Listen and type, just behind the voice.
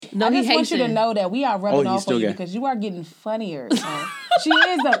No, I just want Haitian. you to know that we are rubbing off on you because you are getting funnier. So. She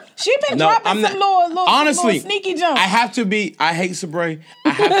is though. She been dropping some little honestly, sneaky jumps. I hate Sabre. I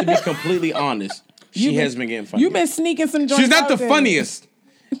have to be completely honest. She has been getting funny. You've been sneaking some joints. She's not the funniest.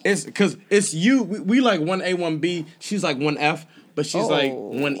 It's because it's you. We like 1A, 1B. She's like 1F, but she's like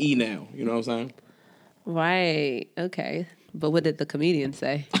 1E now. You know what I'm saying? Right. Okay. But what did the comedian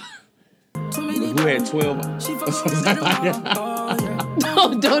say? Who had 12?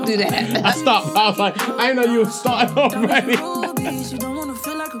 No, don't do that. I stopped. I was like, I didn't know you were starting already. I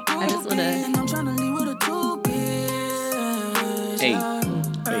just want to... Hey.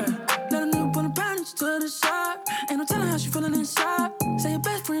 Ain't no telling how she feeling inside. Say your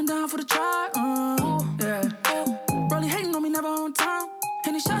best friend down for the try. Probably hating on me, never on time.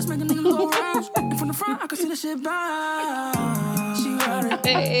 Any shots make a nigga go around. And from the front, I can see the shit burn.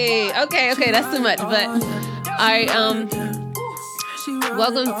 Hey, okay, that's too much. But all right,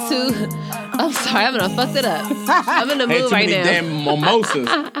 welcome to. I'm sorry, I'm gonna fuck it up. I'm in the mood right now. Damn mimosas.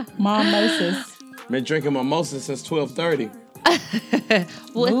 Mimosas. Been drinking mimosas since 12:30.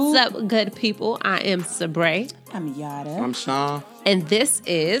 What's up, good people? I am Sabre. I'm Yada. I'm Sean. And this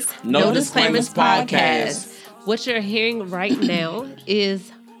is No Disclaimers Podcast. What you're hearing right now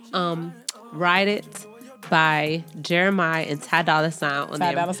is Ride It by Jeremiah and Ty Dolla $ign on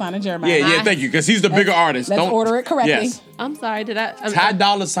Ty Dolla $ign and Jeremiah. Yeah, thank you, because he's the bigger artist. Let's order it correctly. Yes. I'm sorry, did I? Ty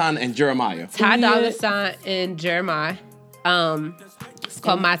Dolla $ign and Jeremiah. Ty Dolla $ign and Jeremiah. It's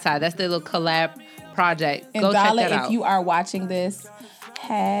called My Ty. That's their little collab project. And Go Dala, check that out. if you are watching this,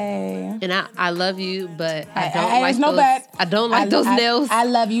 hey. And I love you, but I don't like those nails. I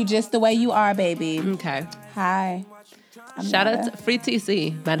love you just the way you are, baby. Okay. Hi. Shout out to Free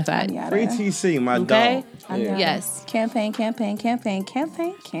TC, matter of fact. Free TC, my okay? dog. Yeah. Yes. Campaign.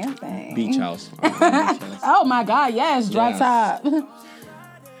 Beach house. Oh my God, yes, drop top.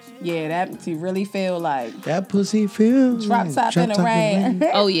 Yeah, that you really feel like that pussy feels drop top in the rain.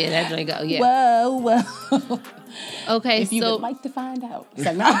 Oh yeah, that drink. Oh yeah. Whoa. Okay, if you so would like to find out. It's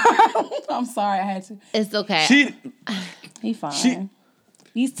like, no. I'm sorry, I had to. It's okay. He's fine.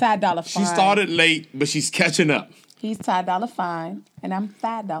 He's Ty Dolla $ign. She started late, but she's catching up. He's Ty Dolla $ign, and I'm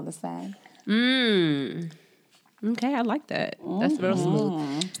Ty Dolla $ign. Okay, I like that. That's real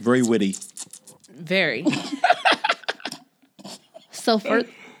smooth. Very witty. Very.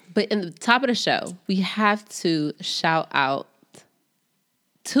 But in the top of the show, we have to shout out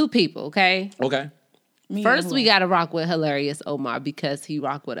two people, okay? Okay. First, we got to rock with Hilarious Omar because he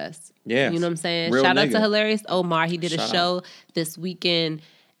rocked with us. Yeah. You know what I'm saying? Real Shout out nigga. to Hilarious Omar. He did a show this weekend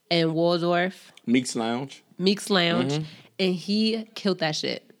in Waldorf. Meeks Lounge. And he killed that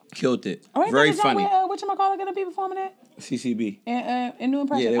shit. Killed it. Oh, very funny. Whatchamacallit gonna be performing at? CCB. In New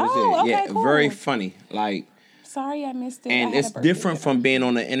Impression. Yeah, that was it. Okay, Yeah, cool. very funny. Like, sorry I missed it. and it's different from being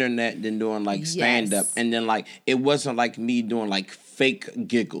on the internet than doing like stand up. Yes. And then like it wasn't like me doing like fake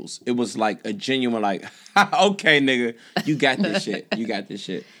giggles. It was like a genuine like, okay, nigga, you got this shit. You got this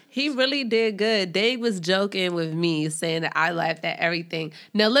shit. He really did good. Dave was joking with me, saying that I laughed at everything.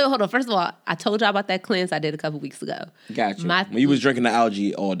 Now, hold on. First of all, I told y'all about that cleanse I did a couple weeks ago. Gotcha. When you was drinking the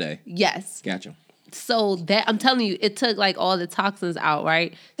algae all day. Yes. Gotcha. So that, I'm telling you, it took like all the toxins out,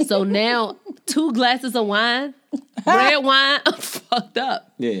 right? So now 2 glasses of wine, red wine, I'm fucked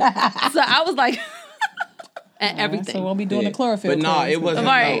up. Yeah. So I was like, at everything. So we'll be doing the chlorophyll. But no, it wasn't.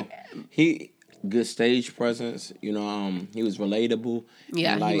 Right. No. He good stage presence. You know, he was relatable.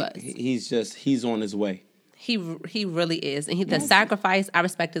 Yeah, and, like, he was. He's on his way. He really is. And the sacrifice, I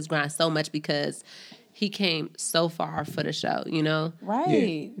respect his grind so much because he came so far for the show, you know? Right.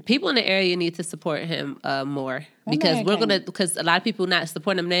 Yeah. People in the area need to support him more because because a lot of people not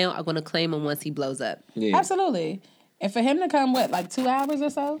supporting him now are going to claim him once he blows up. Yeah. Absolutely. And for him to come, like 2 hours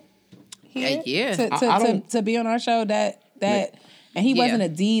or so? Yeah. To be on our show and he wasn't a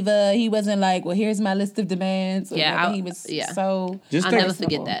diva. He wasn't like, well, here's my list of demands. He was so... I'll never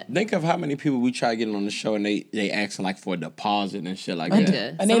forget that. Think of how many people we try getting on the show and they asking like for a deposit and shit like that.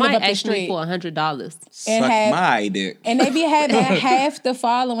 Yeah. Somebody asked me for $100. Suck my dick. And they be having half the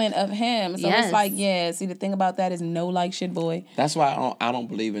following of him. So it's like, see, the thing about that is no like shit, boy. That's why I don't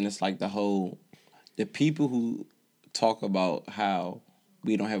believe in it's like the people who talk about how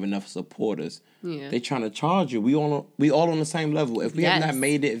we don't have enough supporters. Yeah. They trying to charge you. We all on the same level. If we have not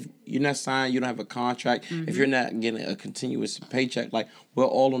made it, if you're not signed, you don't have a contract. Mm-hmm. If you're not getting a continuous paycheck, like we're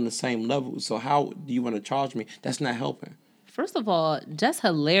all on the same level. So how do you want to charge me? That's not helping. First of all, Just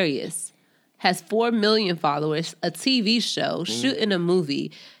Hilarious has 4 million followers, a TV show, shooting a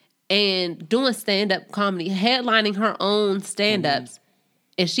movie, and doing stand-up comedy, headlining her own stand-ups.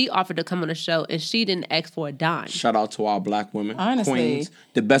 and she offered to come on the show, and she didn't ask for a dime. Shout out to our black women, honestly, queens,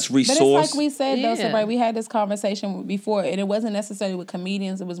 the best resource. But it's like we said, though, so right, we had this conversation before, and it wasn't necessarily with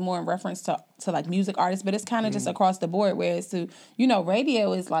comedians. It was more in reference to like music artists, but it's kind of just across the board. Whereas to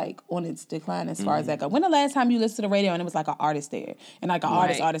radio is like on its decline as far as that goes. When the last time you listened to the radio and it was like an artist there, and like an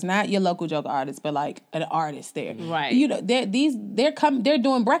artist, not your local joke artist, but like an artist there, right? They're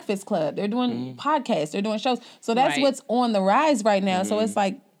doing Breakfast Club, they're doing podcasts, they're doing shows. So that's what's on the rise right now. So it's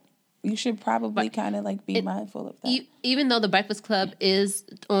like you should probably kind of like be mindful of that. Even though the Breakfast Club is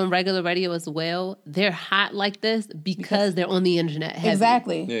on regular radio as well, they're hot like this because they're on the internet heavy.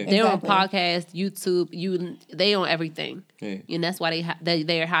 Exactly. Yeah. They're on podcasts, YouTube. They on everything. Yeah. And that's why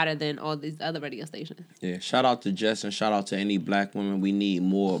they are hotter than all these other radio stations. Yeah. Shout out to Jess and shout out to any black women. We need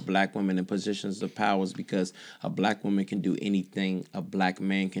more black women in positions of powers because a black woman can do anything a black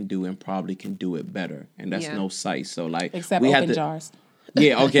man can do and probably can do it better. And that's no sight. So like except we open jars.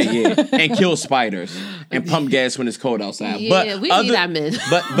 Yeah, okay, yeah. And kill spiders and pump gas when it's cold outside. Yeah, we need that men.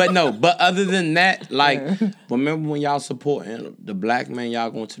 But other than that, like, remember when y'all supporting the black men, y'all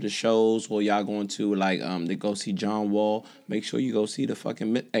going to the shows or y'all going to, like, to go see John Wall, make sure you go see the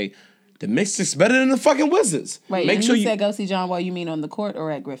fucking, the Mystics better than the fucking Wizards. Wait, make sure you said go see John Wall, you mean on the court or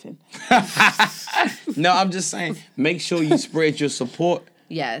at Griffin? No, I'm just saying, make sure you spread your support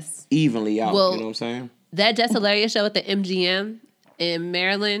evenly out, you know what I'm saying? That Just Hilarious show at the MGM, in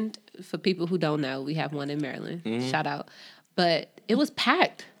Maryland, for people who don't know, we have one in Maryland. Shout out. But it was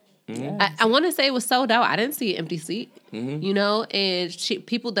packed. I want to say it was sold out. I didn't see an empty seat, and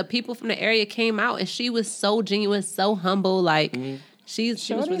the people from the area came out, and she was so genuine, so humble, like she was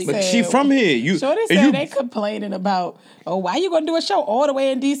really. But she from here. Shorty said they complaining about, why you gonna do a show all the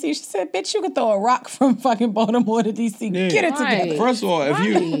way in DC? She said, bitch, you can throw a rock from fucking Baltimore to DC. Yeah. Get it together. First of all,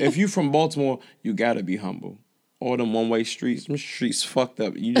 if you from Baltimore, you gotta be humble. All them one-way streets, them streets fucked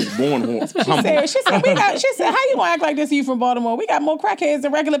up. You just born humble. She said, how you gonna act like this? You from Baltimore? We got more crackheads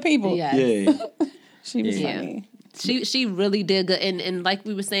than regular people. Yes. Yeah. She was funny. She really did good, and like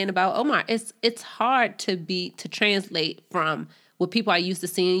we were saying about Omar, it's hard to translate from what people are used to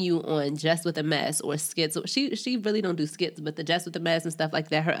seeing you on Just with a Mess or skits. She really don't do skits, but the Just with a Mess and stuff like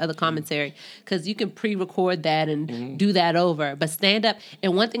that, her other commentary, because you can pre-record that and do that over. But stand up,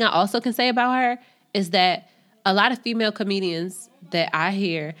 and one thing I also can say about her is that a lot of female comedians that I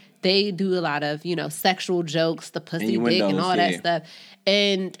hear, they do a lot of, sexual jokes, the pussy dick and all that stuff.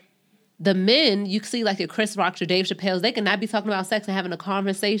 And the men, you see like your Chris Rocks or Dave Chappelle's, they cannot be talking about sex and having a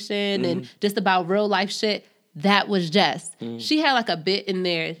conversation and just about real life shit. That was Jess. She had like a bit in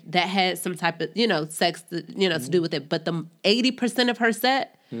there that had some type of, sex, to do with it. But the 80% of her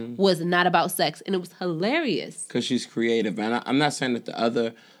set was not about sex. And it was hilarious. Because she's creative. And I'm not saying that the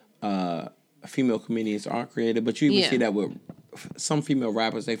other female comedians aren't creative, but you even see that with some female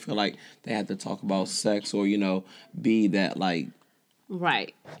rappers. They feel like they have to talk about sex or be that like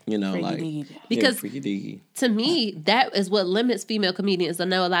right, freaky like because to me that is what limits female comedians. I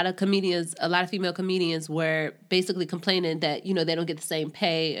know a lot of female comedians were basically complaining that they don't get the same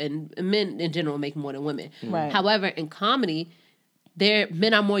pay, and men in general make more than women. Right. However, in comedy,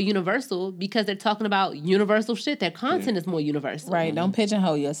 men are more universal because they're talking about universal shit. Their content is more universal. Right. Don't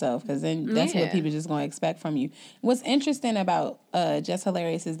pigeonhole yourself, because then that's what people just going to expect from you. What's interesting about Just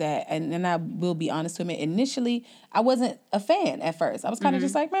Hilarious is that, and I will be honest with it, initially, I wasn't a fan at first. I was kind of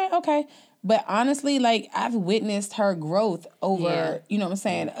just like, man, okay. But honestly, like, I've witnessed her growth over, you know what I'm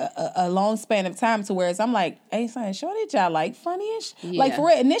saying, a long span of time, to where I'm like, hey, son, shorty, y'all like funny-ish? Yeah. Like, for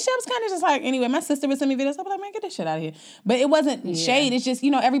real. Initially, I was kind of just like, anyway, my sister would send me videos. I'd be like, man, get this shit out of here. But it wasn't shade. It's just,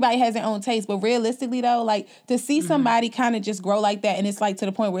 everybody has their own taste. But realistically, though, like, to see somebody kind of just grow like that, and it's like to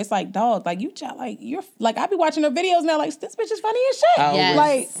the point where it's like, dog, like, you're, like, I be watching her videos now, like, this bitch is funny as shit. Yes.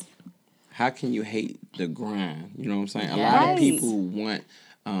 Like, how can you hate the grind? You know what I'm saying? A lot of people want...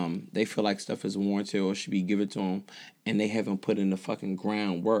 they feel like stuff is warranted or should be given to them, and they haven't put in the fucking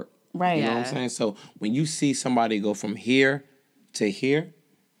groundwork. Right. You know what I'm saying? So when you see somebody go from here to here,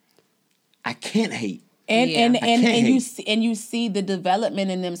 I can't hate. And you see the development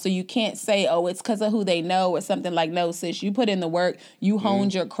in them, so you can't say, oh, it's because of who they know or something. Like, no, sis, you put in the work, you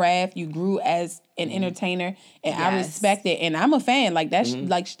honed your craft, you grew as an entertainer, and I respect it, and I'm a fan. Like, that's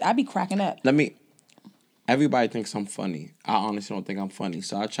like, I be cracking up. Everybody thinks I'm funny. I honestly don't think I'm funny.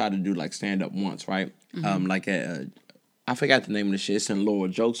 So I tried to do like stand up once, right? Like at I forgot the name of the shit. It's in Lore,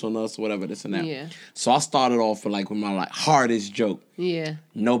 Jokes on Us, whatever, this and that. Yeah. So I started off with with my hardest joke. Yeah.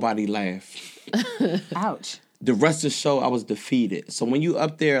 Nobody laughed. Ouch. The rest of the show, I was defeated. So when you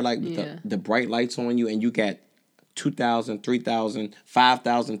up there with the bright lights on you, and you got 2,000, 3,000,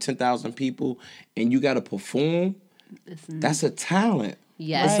 5,000, 10,000 people, and you got to perform, that's a talent.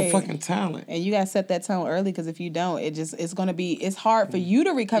 Yes. It's a fucking talent. And you gotta set that tone early, because if you don't, it's hard for you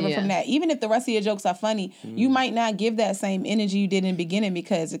to recover from that. Even if the rest of your jokes are funny, you might not give that same energy you did in the beginning,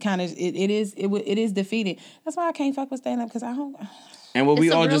 because it is defeating. That's why I can't fuck with stand up, because I don't. And what it's we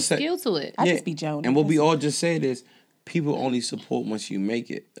a all real just said, skill to it. I just be joning. And what we all just said is, people only support once you make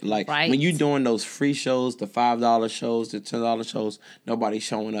it. Like when you're doing those free shows, the $5 shows, the $10 shows, nobody's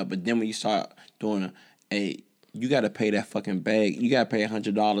showing up. But then when you start doing you got to pay that fucking bag. You got to pay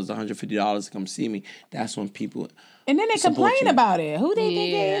 $100, $150 to come see me. That's when people. And then they complain about it. Who they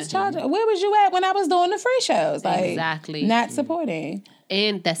think they is charging? Where was you at when I was doing the free shows? Like, exactly. Not supporting.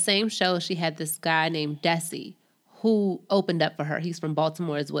 And that same show, she had this guy named Desi who opened up for her. He's from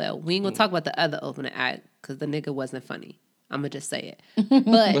Baltimore as well. We ain't gonna talk about the other opening act because the nigga wasn't funny. I'm gonna just say it.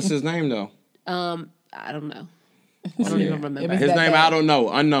 But what's his name though? I don't know. I don't even remember. His name, I don't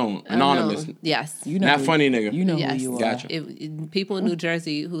know. Unknown. Anonymous. Yes. You know Not funny nigga. You know who you are. Gotcha. People in New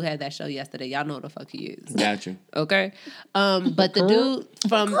Jersey who had that show yesterday, y'all know what the fuck he is. Gotcha. Okay? But the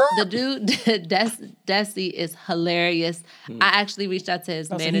dude Desi is hilarious. I actually reached out to his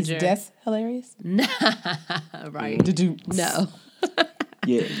manager. So he's hilarious? Right. No.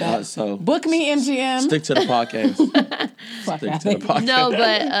 Yeah. So book me, MGM. Stick to the podcast. Stick to the podcast. No,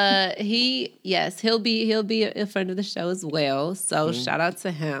 but he'll be a friend of the show as well. So shout out to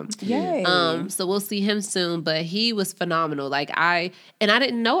him. Yay. So we'll see him soon. But he was phenomenal. Like I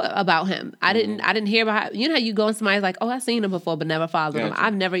didn't know about him. I didn't hear about. You know how you go and somebody's like, oh, I've seen him before, but never followed him.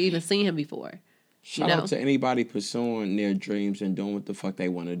 I've never even seen him before. Shout out to anybody pursuing their dreams and doing what the fuck they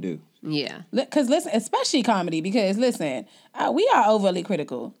want to do. Yeah. Because listen, especially comedy, because listen, we are overly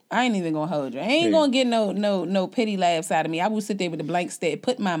critical. I ain't even gonna hold you. I ain't gonna get no pity laughs out of me. I will sit there with a blank stare,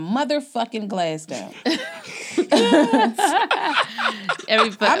 put my motherfucking glass down.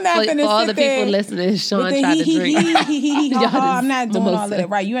 I'm not for all the people listening, Sean tried to drink. I'm not doing all of that.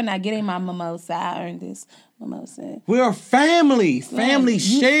 Right, you are not getting my mimosa. I earned this mimosa. We're a family. Family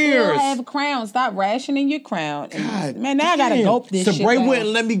shares. You still have a crown. Stop rationing your crown. God, man, now I gotta gulp this shit. Sabray wouldn't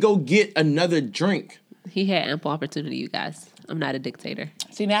let me go get another drink. He had ample opportunity, you guys. I'm not a dictator.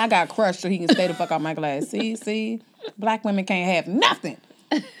 See, now I got crushed so he can stay the fuck out my glass. See? Black women can't have nothing.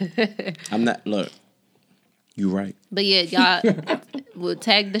 I'm not, look, you right. But yeah, y'all we'll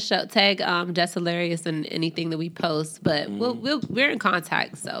tag the show, Jess Hilarious and anything that we post. But we're in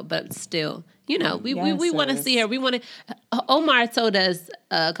contact, but still, we want to see her. We want to. Omar told us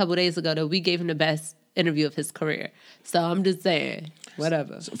a couple days ago that we gave him the best interview of his career. So I'm just saying,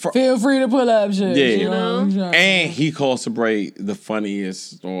 whatever. Feel free to pull up shit. Yeah. And he called Sabray the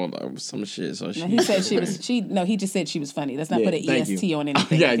funniest or some shit. So he said he just said she was funny. Let's not put an EST on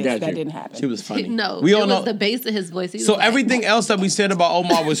anything. Yeah, that didn't happen. She was funny. No, we all was know the bass of his voice. So everything else that we said about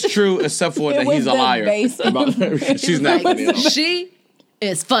Omar was true except for that he's a liar. She's not funny. She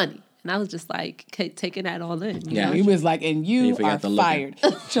is funny. And I was just like taking that all in. Yeah, he was like, and you are fired.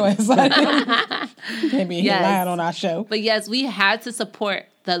 Choice. Can't be lying on our show. But yes, we had to support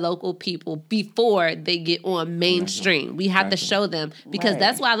the local people before they get on mainstream. We have to show them because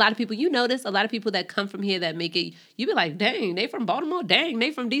that's why a lot of people, you notice a lot of people that come from here that make it, you be like, dang, they from Baltimore, dang,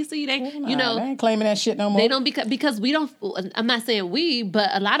 they from DC, they ain't claiming that shit no more. They don't because we don't, I'm not saying we, but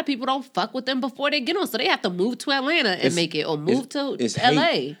a lot of people don't fuck with them before they get on. So they have to move to Atlanta and make it or move to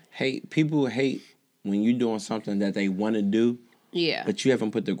LA. People hate when you're doing something that they want to do. Yeah. But you haven't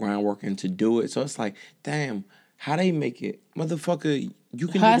put the groundwork in to do it. So it's like, damn, how they make it? Motherfucker, you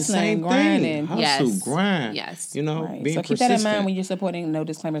can do the same thing. Hustle, grind. Yes. Being so persistent. Keep that in mind when you're supporting No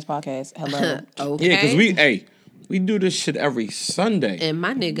Disclaimers Podcast. Hello. Okay. Yeah, because we do this shit every Sunday. And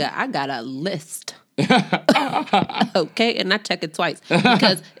my nigga, I got a list. Okay, and I check it twice.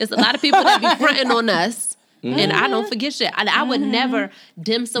 Because it's a lot of people that be fronting on us. Mm-hmm. And I don't forget shit. I would never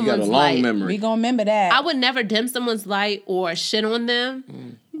dim someone's light. Memory. We gonna remember that. I would never dim someone's light or shit on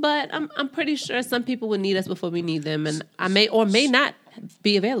them. But I'm pretty sure some people would need us before we need them, and I may or may not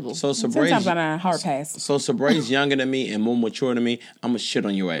be available. So sometimes I'm on a hard pass. So Sabray's younger than me and more mature than me. I'm gonna shit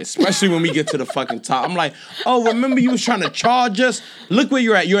on your ass, especially when we get to the fucking top. I'm like, oh, remember you was trying to charge us? Look where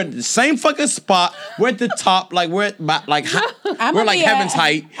you're at. You're at the same fucking spot. We're at the top. Like we're like heaven's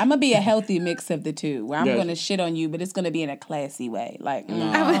height. I'm gonna be a healthy mix of the two, where I'm gonna shit on you, but it's gonna be in a classy way. Like,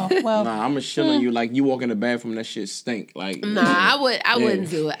 I'm gonna shit on you like you walk in the bathroom and that shit stink. Like, I wouldn't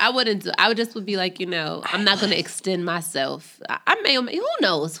do it. I wouldn't do it. I would just be like, I'm not gonna extend myself. I may. Who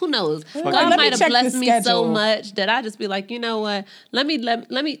knows? God might have blessed me so much that I just be like, you know what? Let me,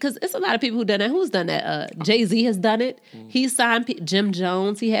 because it's a lot of people who done that. Who's done that? Jay-Z has done it. He signed Jim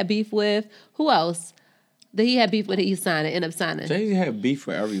Jones. He had beef with. Who else? That he had beef with. He signed it. Ended up signing. Jay-Z had beef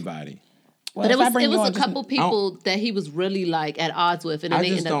with everybody. Well, but it was a couple people that he was really like at odds with, and I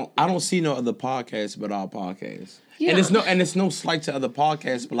don't see no other podcasts but our podcast. Yeah. And it's no slight to other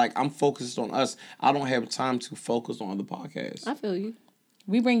podcasts, but like I'm focused on us. I don't have time to focus on other podcasts. I feel you.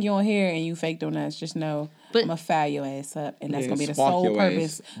 We bring you on here and you faked on us. Just know I'm gonna fire your ass up, and that's gonna be the sole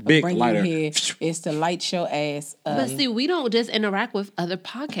purpose of bringing you here is to light your ass up. But see, we don't just interact with other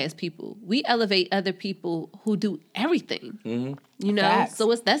podcast people. We elevate other people who do everything. Mm-hmm. You know, Facts. so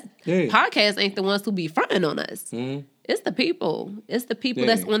podcast ain't the ones who be fronting on us. Mm-hmm. It's the people. It's the people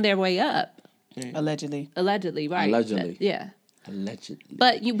that's on their way up. Yeah. Allegedly, right? Allegedly. Allegedly.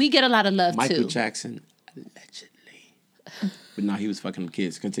 But we get a lot of love Michael too. Jackson, allegedly. But no, he was fucking them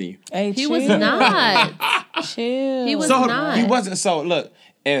kids. Continue. Hey, he was not. Chill. He was not. He wasn't. So look,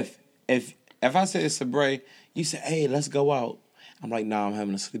 if I said it's Sabre, you say, hey, let's go out. I'm like, nah, I'm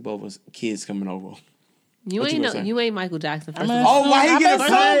having a sleepover. Kids coming over. You ain't Michael Jackson. First of all. Why he get a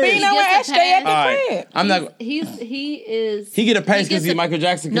pass? Being over Ashtray at the crib. I'm not. He get a pass because he's Michael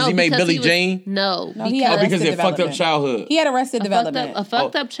Jackson because he made Billie Jean. No, because he fucked up childhood. He had Arrested Development. A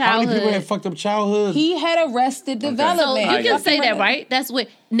fucked up childhood. How many people had fucked up childhood? He had Arrested Development. So you can say that, right? That's what.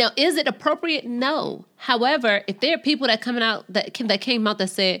 Now, is it appropriate? No. However, if there are people that came out that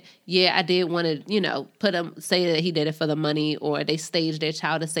said, yeah, I did want to, say that he did it for the money, or they staged their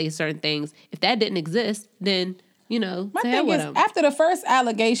child to say certain things. If that didn't exist, then, my thing is, after the first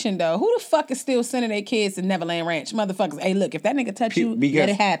allegation, though, who the fuck is still sending their kids to Neverland Ranch? Motherfuckers, hey, look, if that nigga touch you, let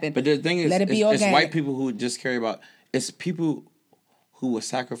it happen. But the thing is, let it be it's white people who just care about, it's people who will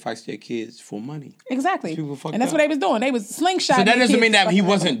sacrifice their kids for money. Exactly. And that's what they was doing. They was slingshotting. So that doesn't mean that he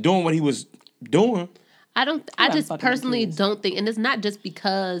wasn't doing what he was doing. I just personally don't think, and it's not just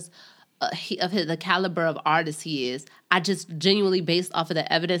because of the caliber of artist he is. I just genuinely, based off of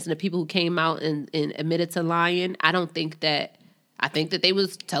the evidence and the people who came out and admitted to lying, I think that they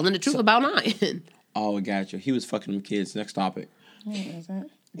was telling the truth about lying. Oh, I got you. He was fucking them kids. Next topic.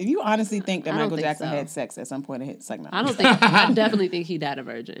 If you honestly think that Michael Jackson had sex at some point, it's like, no. I definitely think he died a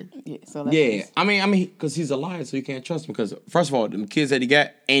virgin. Yeah. So I mean, because he's a liar, so you can't trust him. Because first of all, the kids that he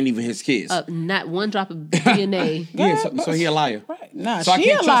got ain't even his kids. Not one drop of DNA. So he a liar. Right. Nah, so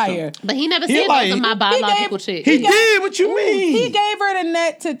she a liar. But he never said those are my biological chicks. He did. What you mean? He gave her the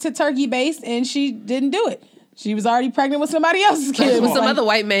net to turkey base, and she didn't do it. She was already pregnant with somebody else's kid. With some other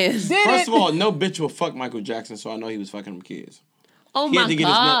white man. First of all, no bitch will fuck Michael Jackson, so I know he was fucking them kids. Oh my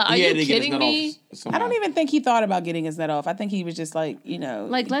God, are you kidding me? I don't even think he thought about getting his net off. I think he was just like,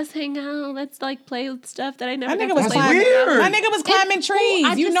 Like, let's hang out. Let's, like, play with stuff that I never got to play with. My nigga was climbing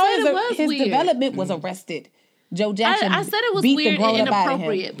trees. His development was arrested. Joe Jackson I said it was weird and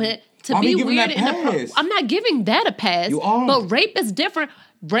inappropriate, but to be weird and inappropriate, I'm not giving that a pass. You are. But rape is different.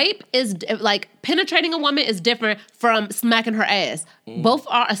 Rape is, like, penetrating a woman is different from smacking her ass. Both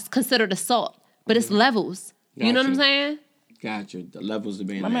are considered assault, but it's levels. You know what I'm saying? Got you. The levels of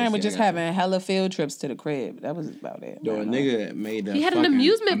being. My man was just having hella field trips to the crib. That was about it. Yo, a nigga that made he had an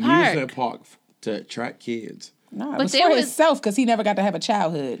amusement park to attract kids. Nah, but it was for himself because he never got to have a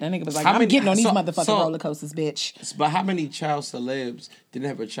childhood. That nigga was like, I'm getting on these motherfucking roller coasters, bitch. But how many child celebs didn't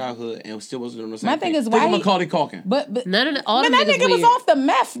have a childhood and still wasn't on the same My thing is why Macaulay Culkin. But none of all that nigga was off the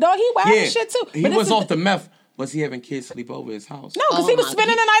meth, dog. He wild as shit too. He was off the meth. Was he having kids sleep over his house? No, because he was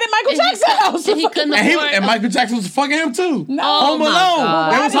spending the night at Michael Jackson's house. And he couldn't afford. And Michael Jackson was fucking him too. No. Home Alone.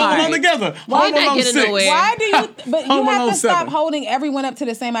 They was Home Alone together. Why not get nowhere? Why do you? But you have to stop holding everyone up to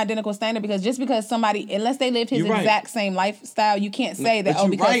the same identical standard, because just because somebody, unless they live his exact same lifestyle, you can't say that.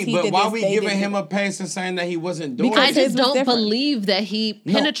 Because he did this. But why are we giving him a pass and saying that he wasn't doing it? I just don't believe that he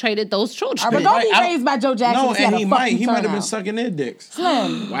penetrated those children. But don't be raised by Joe Jackson. No, and he might have been sucking their dicks.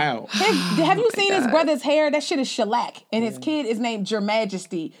 Slim. Wow. Have you seen his brother's hair? That shit is shellac. And his kid is named Your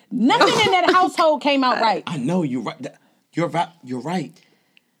Majesty. Nothing in that household came out right. I know, you're right. You're right.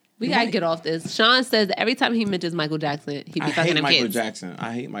 We gotta get off this. Sean says that every time he mentions Michael Jackson, he be fucking them kids.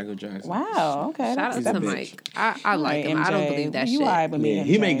 I hate Michael Jackson. Wow, okay. Shout out to Mike. I like him. MJ. I don't believe that shit. Right with me,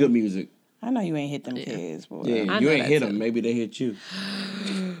 he made good music. I know you ain't hit them kids, boy. Yeah, you ain't hit them. Maybe they hit you.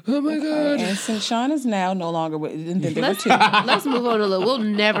 Oh my God. And since Sean is now no longer with, let's move on a little. We'll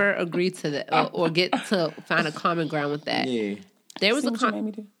never agree to that or get to find a common ground with that. Yeah. There was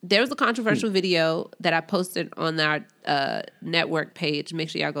a controversial video that I posted on our network page. Make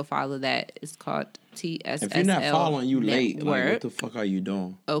sure y'all go follow that. It's called TSSL. If you're not following, you late. Network. Like, what the fuck are you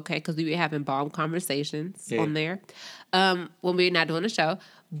doing? Okay, because we be having bomb conversations on there when we're not doing the show.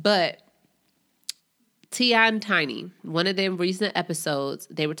 But T.I. and Tiny, one of their recent episodes,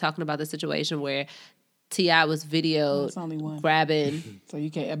 they were talking about the situation where T.I. was videoed it's only one. grabbing. So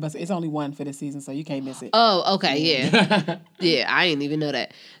you can't. But it's only one for the season, so you can't miss it. Oh, okay, yeah, yeah. I didn't even know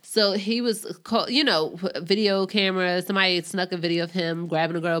that. So he was, video camera. Somebody snuck a video of him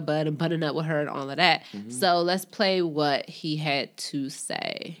grabbing a girl butt and buttoning up with her and all of that. Mm-hmm. So let's play what he had to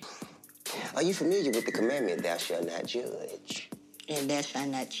say. Are you familiar with the commandment, thou shalt not judge? And thou shalt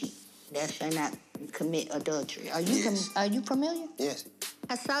not cheat. Thou shalt not commit adultery. Are you familiar? Yes.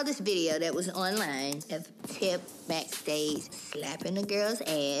 I saw this video that was online of Tip backstage slapping a girl's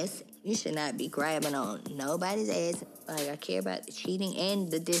ass. You should not be grabbing on nobody's ass. Like, I care about the cheating and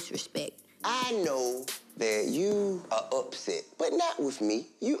the disrespect. I know that you are upset, but not with me.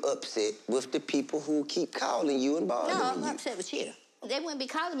 You upset with the people who keep calling you and bothering you. No, I'm upset with you. They wouldn't be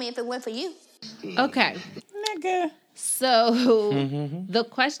calling me if it weren't for you. Okay. Nigga. So the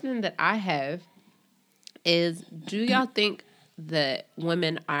question that I have is, do y'all think that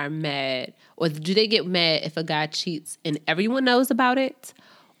women are mad, or do they get mad if a guy cheats and everyone knows about it,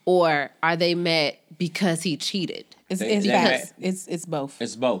 or are they mad because he cheated? It's both.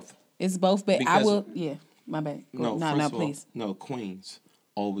 It's both. It's both, but because, I will. Yeah, my bad. No, please. No, queens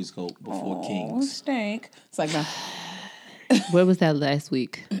always go before kings. Stink. It's like no. Where was that last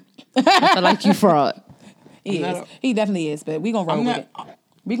week? I feel like you fraud. He is. He definitely is. But we gonna roll with it.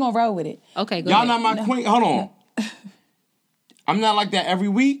 We gonna roll with it. Okay, go y'all ahead. not my queen. Hold on. I'm not like that every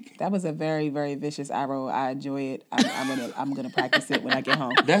week. That was a very, very vicious eye roll. I enjoy it. I'm gonna practice it when I get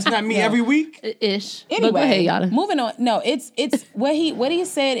home. That's not me every week. Ish. Anyway, but go ahead, y'all. Moving on. No, it's what he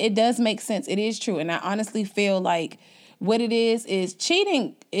said. It does make sense. It is true, and I honestly feel like what it is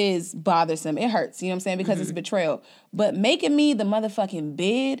cheating is bothersome. It hurts. You know what I'm saying? Because it's betrayal. But making me the motherfucking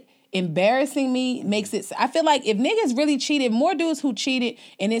bid, embarrassing me, makes it. I feel like if niggas really cheated, more dudes who cheated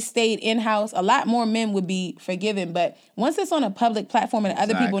and it stayed in house, a lot more men would be forgiven. But once it's on a public platform and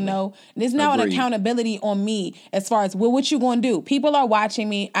other people know, there's now an accountability on me as far as what you gonna do. People are watching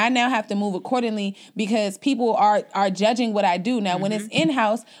me. I now have to move accordingly because people are judging what I do. Now, when it's in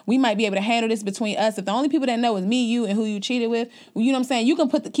house, we might be able to handle this between us. If the only people that know is me, you, and who you cheated with, you know what I'm saying? You can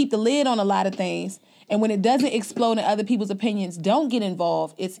keep the lid on a lot of things. And when it doesn't explode in other people's opinions, don't get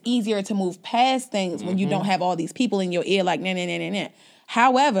involved. It's easier to move past things when you don't have all these people in your ear like, nah.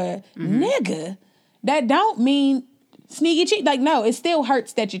 However, nigga, that don't mean sneaky cheat. Like, no, it still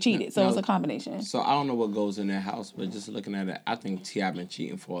hurts that you cheated. So it's a combination. So I don't know what goes in their house, but just looking at it, I think T.I. been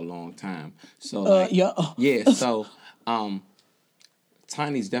cheating for a long time. So yeah. So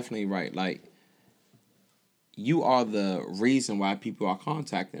Tiny's definitely right. Like, you are the reason why people are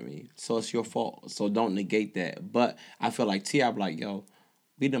contacting me. So it's your fault. So don't negate that. But I feel like T.I. be like, yo,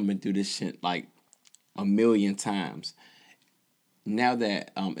 we done been through this shit like a million times. Now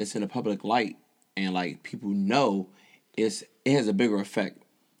that it's in the public light and like people know, it has a bigger effect.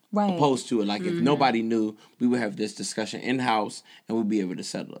 Right. Opposed to it. Like if nobody knew, we would have this discussion in-house and we'd be able to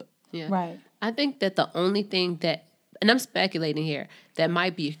settle it. Yeah. Right. I think that the only thing that, and I'm speculating here, that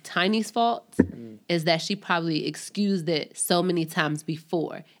might be Tiny's fault is that she probably excused it so many times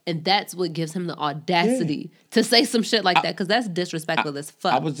before. And that's what gives him the audacity to say some shit like that, because that's disrespectful as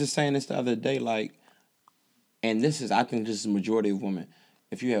fuck. I was just saying this the other day, like, and I think this is the majority of women.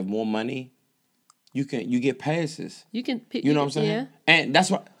 If you have more money, you get passes. You know what I'm saying? Yeah. And that's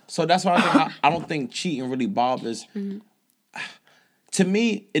why I don't think cheating really bothers. To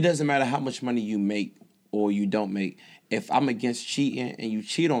me, it doesn't matter how much money you make or you don't make. If I'm against cheating and you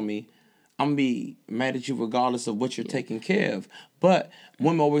cheat on me, I'm going to be mad at you regardless of what you're taking care of. But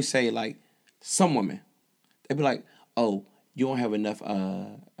women always say, like, some women, they be like, oh, you don't have enough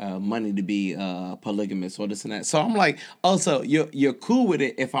money to be polygamous or this and that. So I'm like, also, you're cool with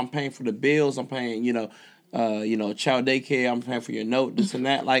it if I'm paying for the bills, I'm paying, child daycare, I'm paying for your note, this and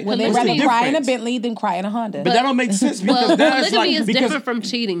that. Like, well, they'd rather cry in a Bentley than cry in a Honda. But that don't make sense because polygamy is different from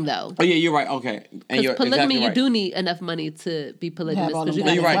cheating, though. Oh yeah, you're right. Okay, and you're polygamy, exactly right. You do need enough money to be polygamous.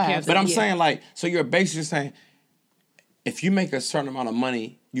 You're right. But I'm saying, like, so you're basically saying, if you make a certain amount of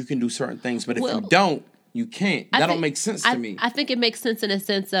money, you can do certain things, but if you don't, you can't. That don't make sense to me. I think it makes sense in a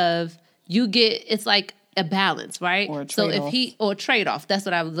sense of it's like a balance, right? Or a trade-off. So if or trade-off, that's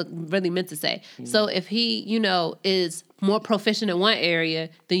what I was really meant to say. So if he, is more proficient in one area,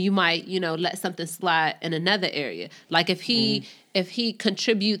 then you might, let something slide in another area. Like if he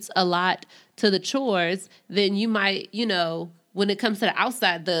contributes a lot to the chores, then you might, when it comes to the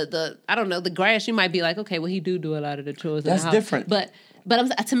outside, the grass, you might be like, okay, well, he do a lot of the chores. That's in the house. Different. But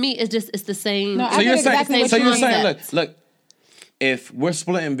to me, it's the same. No, so you're saying, look, if we're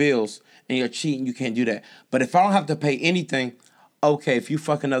splitting bills and you're cheating, you can't do that. But if I don't have to pay anything, okay, if you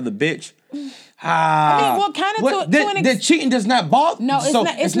fuck another bitch, I mean, well, kind of the cheating does not bother. No,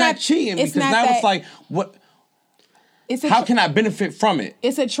 it's not cheating because now it's like what. How can I benefit from it?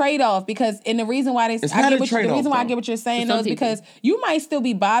 It's a trade-off because, and the reason why the reason why I get what you're saying though is because you might still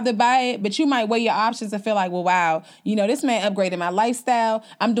be bothered by it, but you might weigh your options and feel like, well, wow, this man upgraded my lifestyle.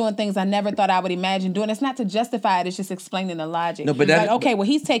 I'm doing things I never thought I would imagine doing. It's not to justify it. It's just explaining the logic. No, but well,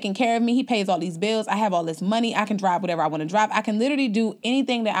 he's taking care of me. He pays all these bills. I have all this money. I can drive whatever I want to drive. I can literally do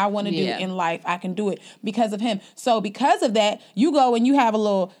anything that I want to do in life. I can do it because of him. So because of that, you go and you have a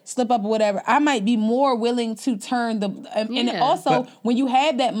little slip up or whatever. I might be more willing to turn and also, when you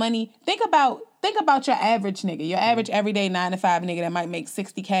have that money, think about your average nigga, your average everyday 9 to 5 nigga that might make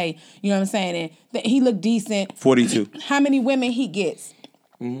 $60K. You know what I'm saying? And he look decent. 42. How many women he gets?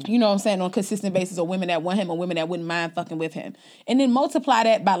 You know what I'm saying? On a consistent basis, or women that want him, or women that wouldn't mind fucking with him, and then multiply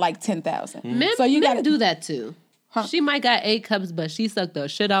that by like 10,000. So you got to do that too. Huh? She might got 8 cups, but she sucked the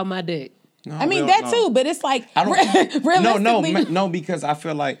shit out my dick. No, I mean that too, but it's like realistically. No, because I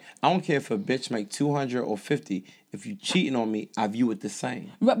feel like I don't care if a bitch make 200 or 50. If you cheating on me, I view it the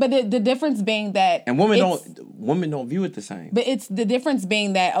same. But the difference being that women don't view it the same. But it's the difference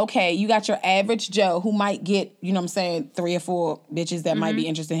being that okay, you got your average Joe who might get 3 or 4 bitches that might be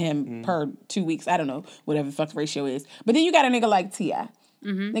interested in him per 2 weeks. I don't know whatever the fuck the ratio is. But then you got a nigga like T.I.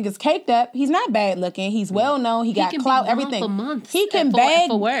 Nigga's caked up. He's not bad looking. He's well known. He got clout. Everything. For months he can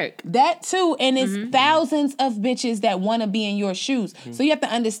bag for work. That too. And it's thousands of bitches that want to be in your shoes. So you have to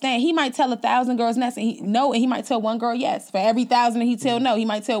understand. He might tell 1,000 girls no, and he might tell one girl yes. For every 1,000 that he tell no, he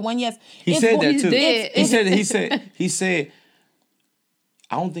might tell one yes. He said that too. He said.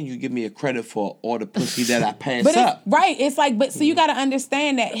 I don't think you give me a credit for all the pussy that I pass up. Right. It's like, but so you got to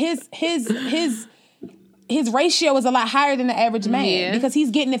understand that his ratio is a lot higher than the average man because he's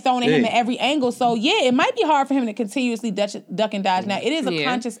getting it thrown at him at every angle. So it might be hard for him to continuously duck and dodge. Now it is a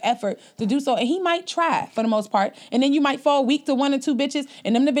conscious effort to do so, and he might try for the most part. And then you might fall weak to 1 or 2 bitches,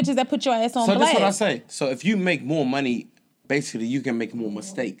 and them the bitches that put your ass on blast. So that's what I say. So if you make more money, basically you can make more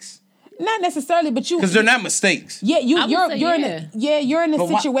mistakes. Not necessarily, but because they're not mistakes. Yeah, you're in a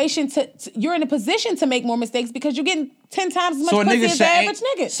situation you're in a position to make more mistakes because you're getting 10 times as much pussy as the average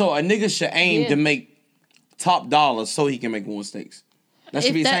nigga. So a nigga should aim to make top dollar so he can make more mistakes. That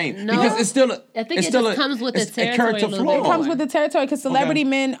should be insane. No, because it's still comes with the territory. It comes with the territory because celebrity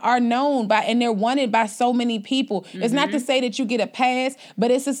men are known by and they're wanted by so many people. It's not to say that you get a pass,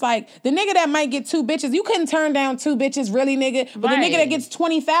 but it's just like the nigga that might get 2 bitches. You couldn't turn down 2 bitches, really, nigga. But the nigga that gets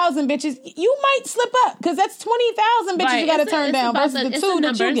 20,000 bitches, you might slip up because that's 20,000 bitches you got to turn down versus the 2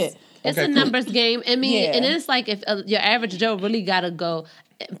 that you get. It's a numbers game. I mean, and it's like if your average Joe really got to go,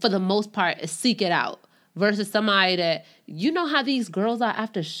 for the most part, seek it out. Versus somebody that, how these girls are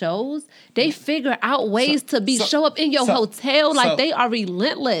after shows? They figure out ways to show up in your hotel. Like, they are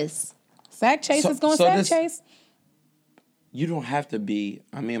relentless. Sack Chase is going Sack Chase. You don't have to be,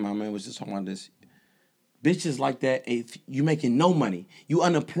 me and my man was just talking about this. Bitches like that, if you making no money, you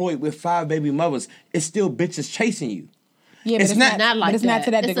unemployed with 5 baby mothers, it's still bitches chasing you. Yeah, but it's not like that. It's not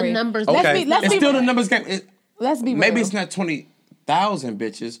to that degree. It's a numbers game. Okay. It's still the numbers game. Let's be real. Maybe it's not 20,000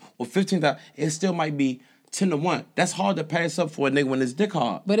 bitches or 15,000. It still might be 10 to 1. That's hard to pass up for a nigga when his dick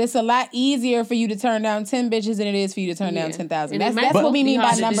hard. But it's a lot easier for you to turn down 10 bitches than it is for you to turn down 10,000. That's what we mean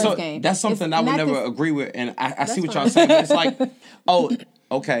by numbers game. That's something I would never agree with, and I see what y'all saying. But it's like,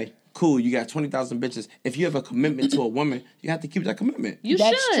 okay, cool, you got 20,000 bitches. If you have a commitment to a woman, you have to keep that commitment.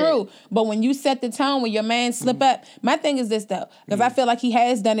 That's true. But when you set the tone, when your man slip up, my thing is this though, because I feel like he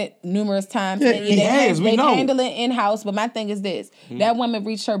has done it numerous times. Yeah, he has. We know. They handle it in-house, but my thing is this. That woman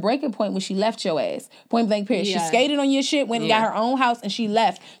reached her breaking point when she left your ass. Point blank period. She skated on your shit, went and got her own house, and she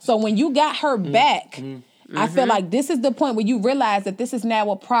left. So when you got her back... I feel like this is the point where you realize that this is now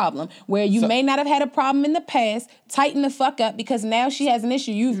a problem, where you may not have had a problem in the past. Tighten the fuck up because now she has an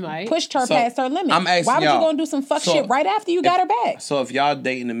issue. You've pushed her past her limit. Why would you go and do some fuck shit right after you got her back? So if y'all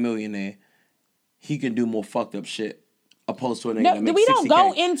dating a millionaire, he can do more fucked up shit opposed to a nigga that makes we don't 60K.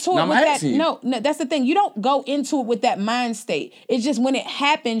 go into it with that. No, that's the thing. You don't go into it with that mind state. It's just when it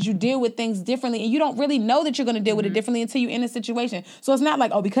happens, you deal with things differently, and you don't really know that you're going to deal with it differently until you're in a situation. So it's not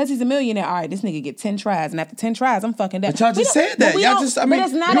like, because he's a millionaire, all right, this nigga get 10 tries, and after 10 tries, I'm fucking dead. But y'all just said that. Y'all just, you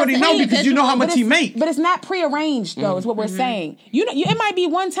already know because you know how much he make. But it's not prearranged, though, is what we're saying. It might be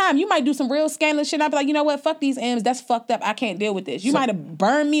one time, you might do some real scandalous shit, and I'd be like, you know what, fuck these M's, that's fucked up, I can't deal with this. You might have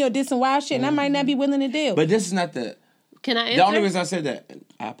burned me or did some wild shit, and I might not be willing to deal. But this is not the... Can I answer? The only reason I said that,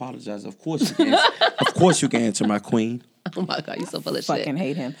 I apologize. Of course you can. Of course you can answer, my queen. Oh my God, you're so full of shit. Fucking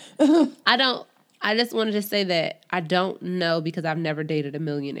hate him. I don't. I just wanted to say that I don't know because I've never dated a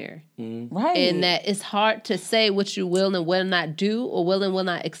millionaire. Right. And that it's hard to say what you will and will not do or will and will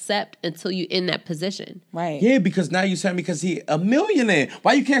not accept until you're in that position. Right. Yeah, because now you're saying because he a millionaire.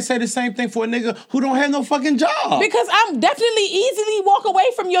 Why you can't say the same thing for a nigga who don't have no fucking job? Because I'm definitely easily walk away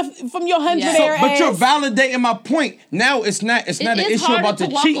from your 100-air But you're ass. validating my point. Now it's not an issue about the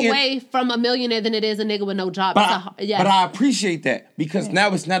walk cheating. away from a millionaire than it is a nigga with no job. But I appreciate that because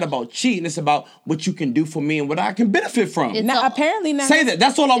now it's not about cheating. It's about what you can do for me and what I can benefit from. Apparently not. Say that.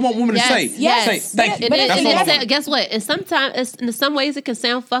 That's all I want women to say. Yes. Say, thank you. But That's all I want. guess what? And sometimes, in some ways, it can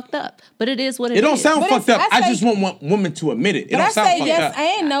sound fucked up. But it is what it is. It don't sound fucked up. I just say- want women to admit it. It But don't I sound say fucked yes up.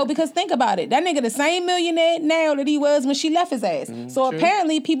 and no because think about it. That nigga the same millionaire now that he was when she left his ass. So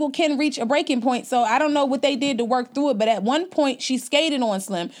apparently people can reach a breaking point. So I don't know what they did to work through it, but at one point she skated on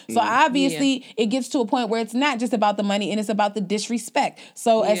Slim. So obviously it gets to a point where it's not just about the money and it's about the disrespect.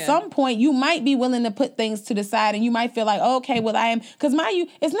 So at some point you might be willing to put things to the side and you might feel like, okay, well I am, because mind you,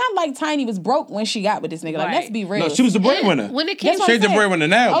 it's not like Tiny was broke when she got with this nigga. Like, let's be real. No, she was the breadwinner. When it came, She's the breadwinner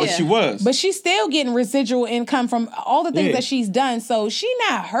now, but she was. But she's still getting residual income from all the things that she's done. So she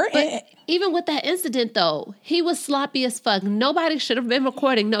not hurting. But even with that incident, though, he was sloppy as fuck. Nobody should have been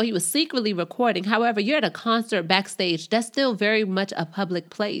recording. No, he was secretly recording. However, you're at a concert backstage. That's still very much a public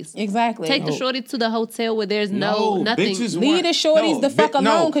place. Exactly. Take the shorty to the hotel where there's nothing. Leave the shorties the fuck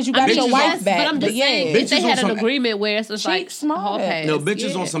alone because you got your wife back. But I'm just saying, if they had an agreement where it's just like, okay. No,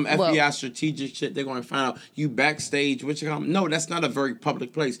 bitches on some FBI strategic shit, they're going to find out you backstage. No, that's not a very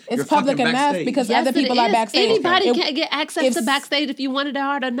public place. It's public enough because other people are backstage. Anybody can get access to backstage if you wanted it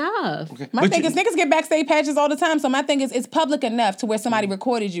hard enough. Okay. My thing is niggas get backstage patches all the time. So my thing is it's public enough to where somebody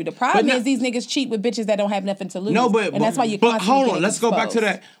recorded you. The problem is these niggas cheat with bitches that don't have nothing to lose. No, but that's why you. But hold on, let's exposed. go back to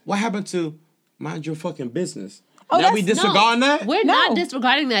that. What happened to mind your fucking business? Oh, now we disregarding that? We're not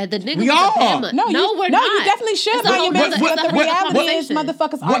disregarding that. The niggas we are. are. No, we're not. You definitely should mind your business. But the reality is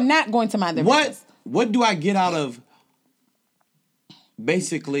motherfuckers are not going to mind their business. What do I get out of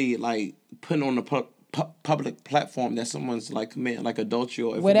basically like putting on the public platform that someone's like committing like adultery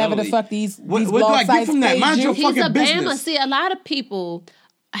or whatever the fuck these what do I get from that? Mind your fucking business. See, a lot of people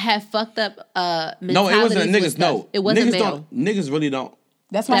have fucked up mentalities. No, it wasn't niggas. No, it wasn't niggas niggas really don't.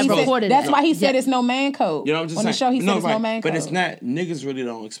 That's why he said it's no man code. You know what I'm just on saying? The show he said it's no man code. But it's not niggas really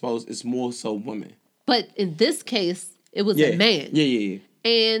don't expose. It's more so women. But in this case, it was a man. Yeah.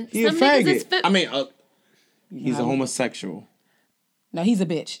 And he some niggas is he's a homosexual. No, he's a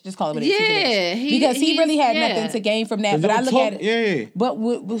bitch. Just call him a bitch. Yeah, because he really had nothing to gain from that. But I look at it. Yeah. But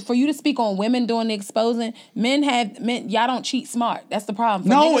for you to speak on women doing the exposing, men y'all don't cheat smart. That's the problem.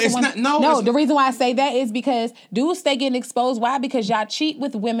 No, it's not. No, the reason why I say that is because dudes stay getting exposed. Why? Because y'all cheat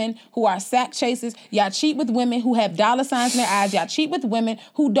with women who are sack chasers. Y'all cheat with women who have dollar signs in their eyes. Y'all cheat with women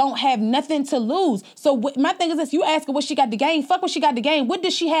who don't have nothing to lose. So my thing is this: you ask her what she got to gain. Fuck what she got to gain. What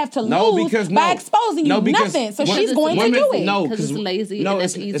does she have to lose by exposing you? Nothing. So she's going to do it. No, because it's lazy. No, and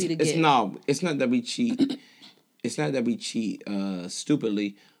it's easy to get. It's not that we cheat. It's not that we cheat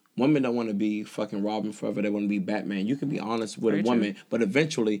stupidly. Women don't want to be fucking Robin forever. They want to be Batman. You can be honest with a woman, but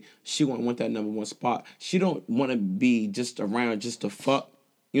eventually she won't want that number one spot. She don't want to be just around just to fuck.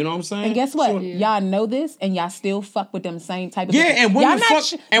 You know what I'm saying? And guess what? Y'all know this, and y'all still fuck with them same type of and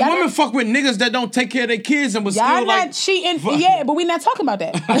women fuck with niggas that don't take care of their kids and was y'all still not cheating. Yeah, but we not talking about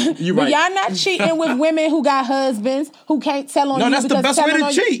that. You right. Y'all not cheating with women who got husbands who can't tell on you. No, that's the best way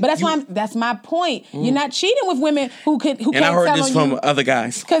to cheat. But that's my point. You're not cheating with women who can't tell on you. And I heard this from other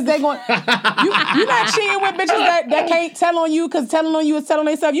guys. Because they're going. You're not cheating with bitches that can't tell on you because telling on you is telling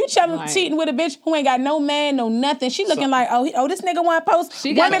themselves. You cheating with a bitch who ain't got no man, no nothing. She looking like this nigga want to post.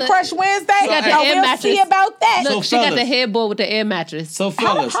 Women Crush Wednesday. We'll see about that. Look, she got the headboard with the air mattress. So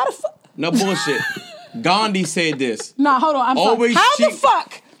fellas, how the fuck? No bullshit. Gandhi said this. No, hold on. I'm sorry. How the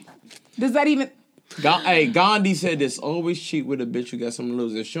fuck does that even? Gandhi said this. Always cheat with a bitch who got something to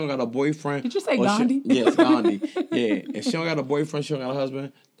lose. If she don't got a boyfriend. Did you say Gandhi? Yes, Gandhi. Yeah. If she don't got a boyfriend, she don't got a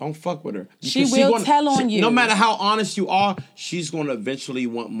husband, don't fuck with her. She will tell on you. No matter how honest you are, she's going to eventually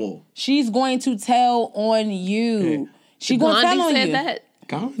want more. She's going to tell on you. Yeah. She going to tell on you. That.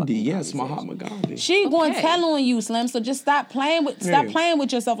 Gandhi, yes, Mahatma Gandhi. She going to tell on you, Slim. So just stop playing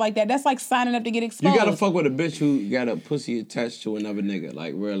with yourself like that. That's like signing up to get exposed. You gotta fuck with a bitch who got a pussy attached to another nigga,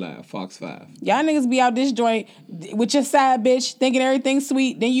 like real life, Fox 5. Y'all niggas be out this joint with your side bitch thinking everything's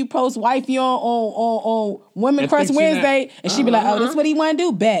sweet. Then you post wifey on Women Crush Wednesday, and she be like, "Oh, this what he want to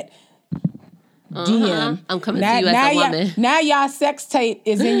do? Bet." DM. I'm coming to you as a woman. Now y'all sex tape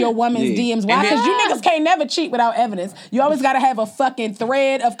is in your woman's DMs. Why? Because you niggas can't never cheat without evidence. You always got to have a fucking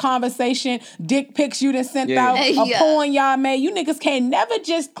thread of conversation, dick pics you done sent out, a porn y'all made. You niggas can't never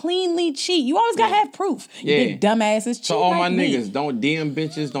just cleanly cheat. You always got to have proof. You big dumbasses cheat. So all like my me. niggas, don't DM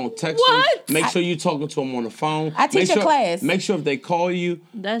bitches, don't text them. Make sure you talking to them on the phone. I teach a class. Make sure if they call you,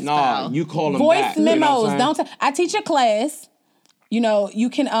 foul. you call them Voice back. memos. You know I teach a class. You know, you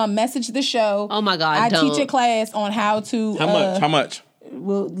can message the show. Oh my God! I teach a class on how to. How much?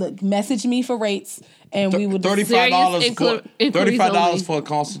 Well, look, message me for rates, and we will $35 for a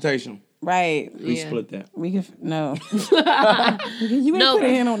consultation. Right. We split that. We can no. You ain't put a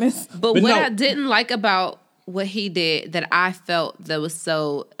hand on this. But what I didn't like about what he did, that I felt that was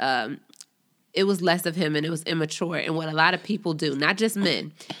so, it was less of him and it was immature, and what a lot of people do, not just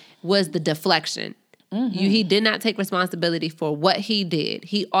men, was the deflection. Mm-hmm. He did not take responsibility for what he did.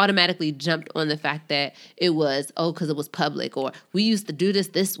 He automatically jumped on the fact that it was, because it was public, or we used to do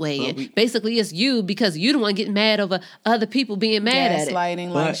this way. And basically it's you because you the one getting mad over other people being mad at it.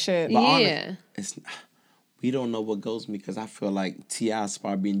 Gaslighting like shit. Honest, we don't know what goes me because I feel like T.I.'s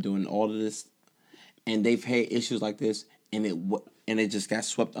probably been doing all of this and they've had issues like this and it just got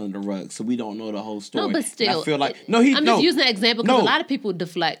swept under the rug. So we don't know the whole story. No, but still. And I feel like, I'm just using that example because a lot of people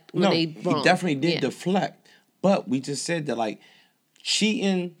deflect when they wrong. He definitely did deflect. But we just said that, like,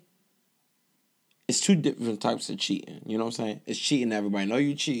 cheating, it's two different types of cheating. You know what I'm saying? It's cheating everybody know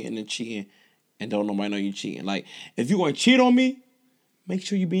you cheating and cheating and don't nobody know you cheating. Like, if you want to cheat on me, make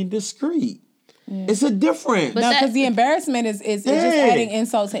sure you're being discreet. It's a difference. No, because the embarrassment is just adding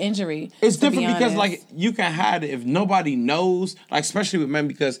insult to injury. It's different because, like, you can hide it if nobody knows, like, especially with men,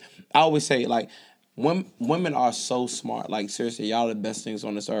 because I always say, like, women are so smart. Like, seriously, y'all are the best things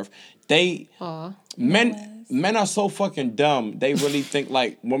on this earth. Men are so fucking dumb. They really think,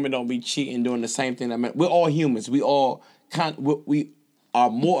 like, women don't be cheating, doing the same thing that men. We're all humans. We all we are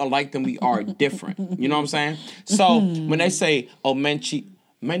more alike than we are different. You know what I'm saying? So when they say, men cheat,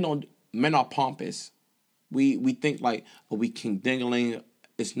 men are pompous. We think like, we king dingling.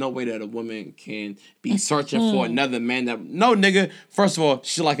 It's no way that a woman can be searching for another man. No, nigga. First of all,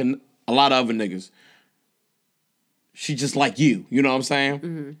 she like a lot of other niggas. She just like you. You know what I'm saying?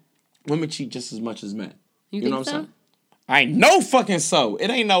 Mm-hmm. Women cheat just as much as men. You know what so? I'm saying? I know fucking so. It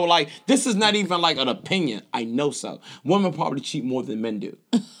ain't no like, this is not even like an opinion. I know so. Women probably cheat more than men do.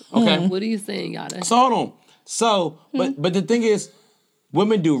 Okay? What are you saying, Yada? So hold on. So, but the thing is,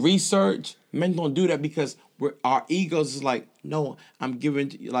 women do research. Men don't do that because our egos is like, no, I'm giving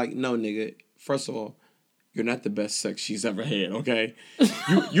to you. Like, no, nigga. First of all, you're not the best sex she's ever had, okay?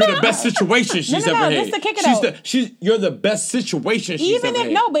 You're the best situation she's ever had. Just to kick it out. You're the best situation she's ever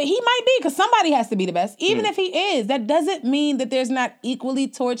had. No, but he might be, because somebody has to be the best. Even if he is, that doesn't mean that there's not equally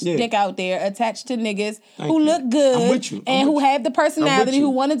torched dick out there attached to niggas who look good and who have the personality who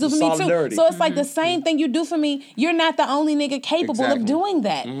want to do for me too. So it's like the same thing you do for me. You're not the only nigga capable of doing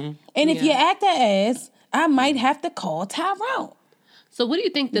that. And if you act that ass, I might have to call Tyrone. So what do you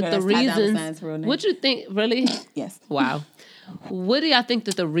think that the reasons... What do you think, really? Yes. Wow. What do y'all think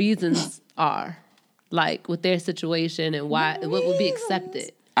that the reasons are, like, with their situation and why, what would be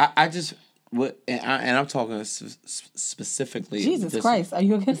accepted? I just... And I'm talking specifically... Jesus Christ, are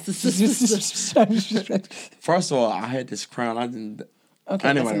you okay? First of all, I had this crown. I didn't...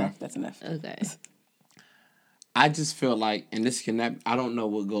 Okay, that's enough. Okay. I just feel like, and this I don't know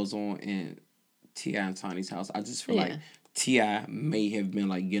what goes on in T.I. and Tony's house. I just feel like T.I. may have been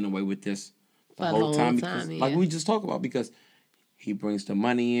like getting away with this the whole time because, like we just talked about, because he brings the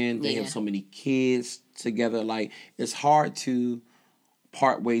money in. They have so many kids together. Like, it's hard to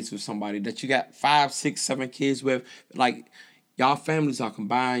part ways with somebody that you got 5, 6, 7 kids with. Like, y'all families are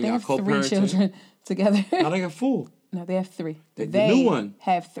combined. Y'all co-parenting. 3 children together. No, they got 4. No, they have 3. The new one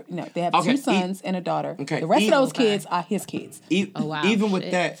have they have 2 sons and a daughter. Okay, the rest of those kids are his kids. Even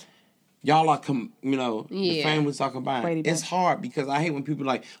with that. Y'all are, the families are combined. It's hard because I hate when people are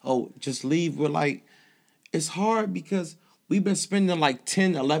like, oh, just leave. We're like, it's hard because we've been spending like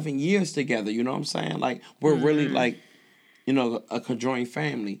 10, 11 years together. You know what I'm saying? Like, we're really like, a conjoined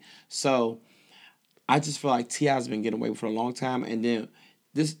family. So I just feel like T.I.'s been getting away for a long time. And then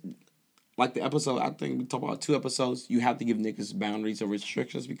this, like the episode, I think we talked about 2 episodes, you have to give niggas boundaries or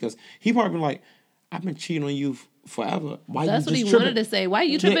restrictions because he probably been like, I've been cheating on you forever. Why That's you what just he tripping? wanted to say. Why are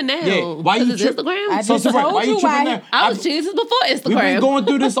you tripping now? Yeah. Why you tripping? Instagram? I just told you why. I was cheating since before Instagram. We've been going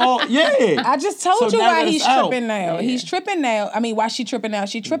through this all. Yeah. I just told you why he's tripping now. He's tripping now. I mean, why she tripping now?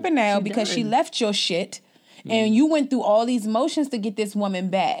 She tripping now because she left your shit and you went through all these motions to get this woman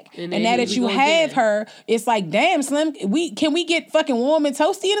back, and now that you have her, it's like, damn, Slim, can we get fucking warm and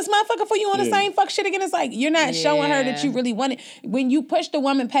toasty in this motherfucker for you on the same fuck shit again? It's like you're not showing her that you really want it. When you push the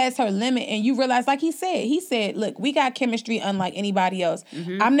woman past her limit and you realize, like he said, look, we got chemistry unlike anybody else.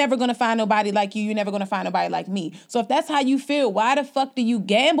 I'm never gonna find nobody like you. You're never gonna find nobody like me. So if that's how you feel, why the fuck do you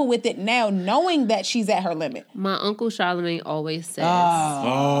gamble with it now, knowing that she's at her limit? My Uncle Charlemagne always says,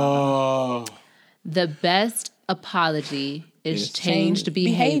 the best apology is changed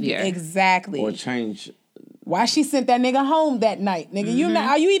behavior. Exactly. Or change. Why she sent that nigga home that night, nigga? You know,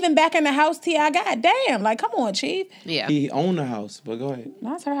 are you even back in the house, T.I.? God damn, like, come on, Chief. Yeah. He owned the house, but go ahead.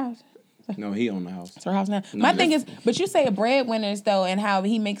 No, it's her house. No, he owned the house. It's her house now. My thing is, but you say a breadwinners though, and how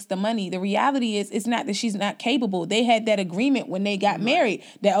he makes the money. The reality is, it's not that she's not capable. They had that agreement when they got married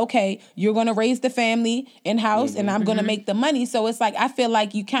that, okay, you're gonna raise the family in house, and I'm gonna make the money. So it's like, I feel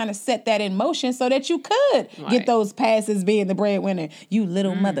like you kind of set that in motion so that you could get those passes being the breadwinner. You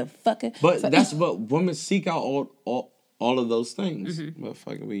little motherfucker. But that's what women seek out, all of those things. But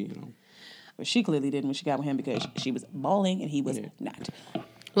fucking But she clearly didn't when she got with him, because she was balling and he was not.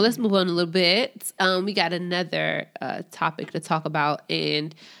 Well, let's move on a little bit. We got another topic to talk about,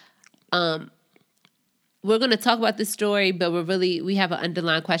 and we're going to talk about this story, but we have an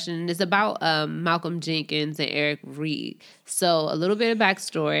underlying question, and it's about Malcolm Jenkins and Eric Reid. So a little bit of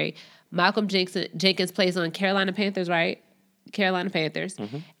backstory. Malcolm Jenkins plays on Carolina Panthers, right? Carolina Panthers.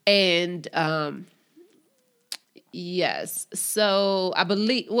 And yes, so I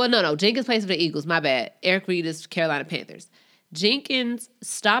believe, Jenkins plays for the Eagles, my bad. Eric Reid is Carolina Panthers. Jenkins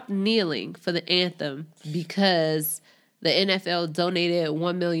stopped kneeling for the anthem because the NFL donated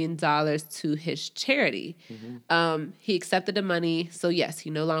 $1 million to his charity. He accepted the money. So yes,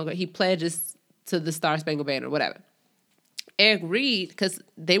 he pledges to the Star Spangled Banner, whatever. Eric Reid, because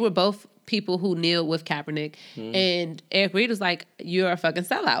they were both people who kneeled with Kaepernick, and Eric Reid was like, you're a fucking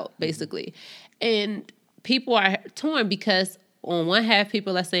sellout, basically. And people are torn because on one half,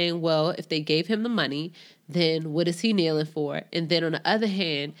 people are saying, well, if they gave him the money, then what is he kneeling for? And then on the other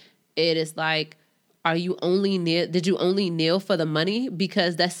hand, it is like, did you only kneel for the money?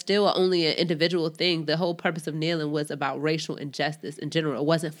 Because that's still only an individual thing. The whole purpose of kneeling was about racial injustice in general. It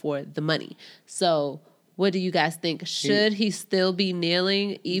wasn't for the money. So what do you guys think? Should he still be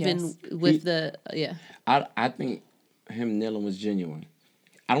kneeling even with I think him kneeling was genuine.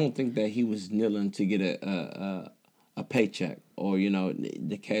 I don't think that he was kneeling to get a paycheck or,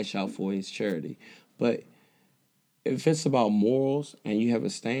 the cash out for his charity. But if it's about morals and you have a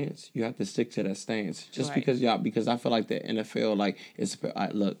stance, you have to stick to that stance. Just because I feel like the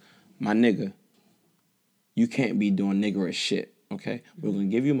NFL, look, my nigga, you can't be doing niggerish shit, okay? We're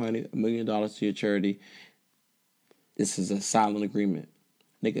going to give you money, $1 million to your charity. This is a silent agreement.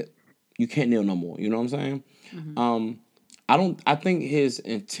 Nigga, you can't kneel no more. You know what I'm saying? I think his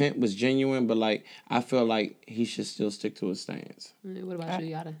intent was genuine, but I feel like he should still stick to his stance. What about you,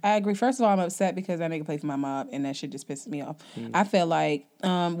 Yada? I agree. First of all, I'm upset because that nigga played for my mob, and that shit just pisses me off. I feel like,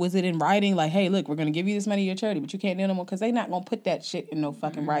 was it in writing? Like, hey, look, we're going to give you this money to your charity, but you can't kneel no more, because they not going to put that shit in no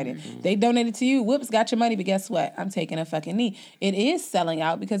fucking writing. They donated to you. Whoops, got your money, but guess what? I'm taking a fucking knee. It is selling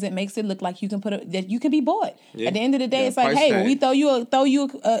out because it makes it look like you can that you can be bought. Yeah. At the end of the day, it's like, hey, when we throw you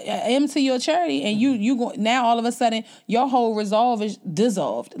a M to your charity, and you go, now all of a sudden your whole resolve is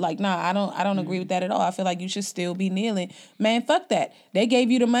dissolved. Like, nah, I don't agree with that at all. I feel like you should still be kneeling. Man, fuck that. They gave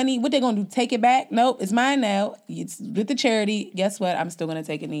you the money. What they gonna do? Take it back? Nope, it's mine now. It's with the charity. Guess what? I'm still gonna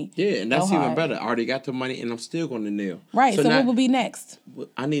take a knee. Yeah, and that's even better. I already got the money, and I'm still gonna kneel. Right. So what will be next?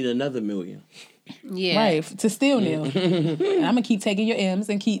 I need another $1 million. Yeah. Right. To still kneel. And I'm gonna keep taking your M's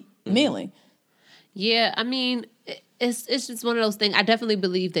and keep kneeling. Yeah, I mean, it's just one of those things. I definitely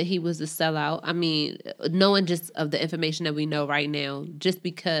believe that he was a sellout. I mean, knowing just of the information that we know right now, just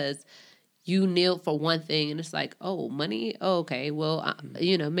because you kneeled for one thing and it's like, oh, money? Oh, okay, well,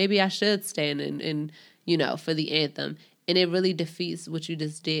 maybe I should stand and for the anthem. And it really defeats what you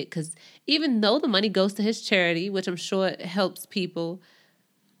just did, because even though the money goes to his charity, which I'm sure it helps people,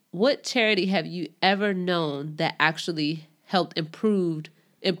 what charity have you ever known that actually helped improve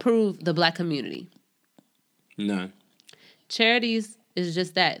the Black community? None. Charities is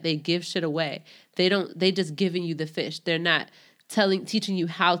just that. They give shit away. They just giving you the fish. They're not teaching you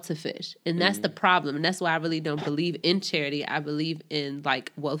how to fish. And that's the problem. And that's why I really don't believe in charity. I believe in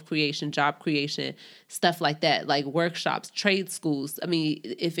wealth creation, job creation, stuff like that, like workshops, trade schools. I mean,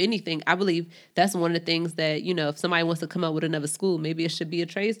 if anything, I believe that's one of the things that, if somebody wants to come up with another school, maybe it should be a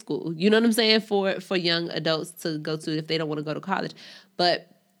trade school. You know what I'm saying? For young adults to go to if they don't want to go to college. But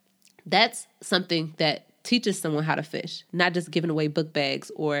that's something that teaches someone how to fish, not just giving away book bags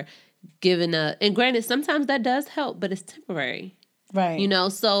or giving and granted, sometimes that does help, but it's temporary. Right. You know,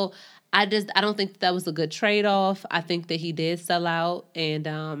 so I don't think that was a good trade-off. I think that he did sell out, and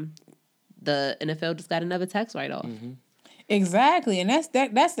the NFL just got another tax write-off. Mm-hmm. Exactly, and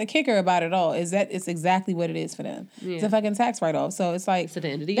that's the kicker about it all, is that it's exactly what it is for them. Yeah. It's a fucking tax write-off. So it's like, it's at the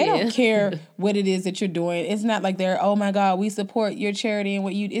end of the they year. don't care what it is that you're doing. It's not like they're, oh my God, we support your charity and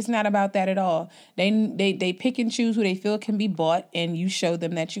what you. It's not about that at all. They pick and choose who they feel can be bought, and you show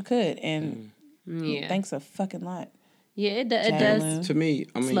them that you could. And thanks a fucking lot. Yeah, it does. To me,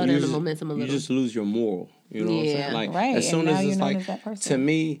 I mean, slow down the momentum a little. You just lose your moral. You know what I'm saying? Like, right. as soon as it's like, as to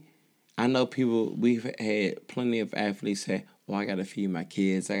me, I know we've had plenty of athletes say, well, I got to feed my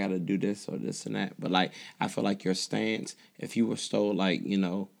kids. I got to do this or this and that. But, like, I feel like your stance, if you were so, like, you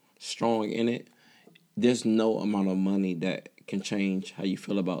know, strong in it, there's no amount of money that can change how you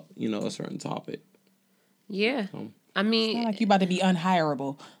feel about, you know, a certain topic. Yeah. I mean, it's not like you about to be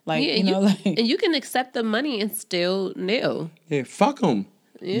unhireable. Like, and you can accept the money and still kneel. Yeah, fuck them.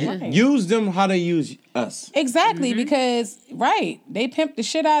 Yeah. Right. Use them how they use us. Exactly, because, they pimp the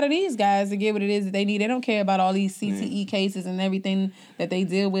shit out of these guys to get what it is that they need. They don't care about all these CTE cases and everything that they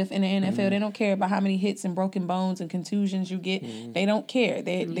deal with in the NFL. They don't care about how many hits and broken bones and contusions you get. They don't care.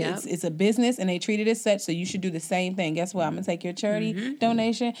 It's a business, and they treat it as such, so you should do the same thing. Guess what? I'm going to take your charity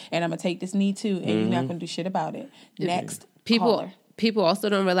donation, and I'm going to take this knee too, and you're not going to do shit about it. Next, people also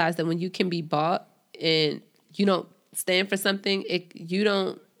don't realize that when you can be bought and you don't stand for something, you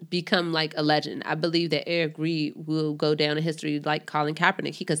don't become like a legend. I believe that Eric Reid will go down in history like Colin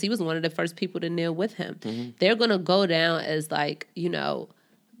Kaepernick, because he was one of the first people to kneel with him. They're going to go down as, like, you know,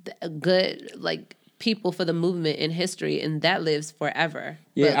 good, like, people for the movement in history, and that lives forever.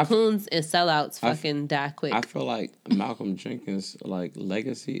 Yeah, but coons and sellouts fucking die quick. I feel like Malcolm Jenkins' like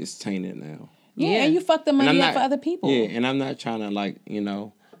legacy is tainted now. Yeah, and you fuck the money up for other people. Yeah, and I'm not trying to, like, you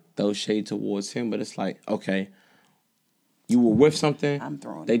know, throw shade towards him, but it's like, okay, you were with something.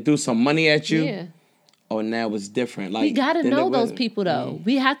 They threw some money at you. Yeah. Oh, now it's different. Like, we got to know those people, though.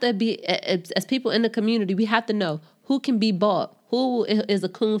 We have to be, as people in the community, we have to know who can be bought, who is a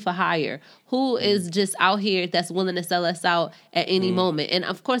coon for hire, who is just out here that's willing to sell us out at any moment. And,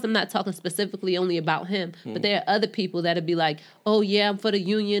 of course, I'm not talking specifically only about him, but there are other people that'll be like, oh, yeah, I'm for the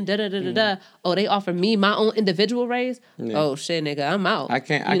union, da-da-da-da-da. Oh, they offer me my own individual raise? Yeah. Oh, shit, nigga, I'm out. I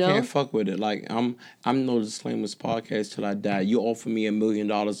can't fuck with it. Like, I'm No Disclaimers podcast till I die. You offer me $1 million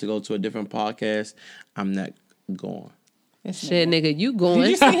to go to a different podcast, I'm not going. Shit, nigga, you going. Did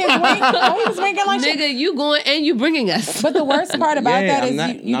you see his wink? Oh, he was winking like shit. Nigga, you going and you bringing us. But the worst part about that is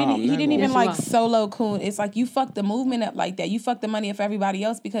he didn't even like solo coon. It's like you fuck the movement up like that. You fuck the money up for everybody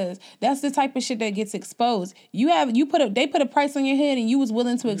else, because that's the type of shit that gets exposed. They put a price on your head and you was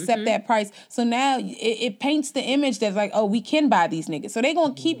willing to accept that price. So now it paints the image that's like, oh, we can buy these niggas. So they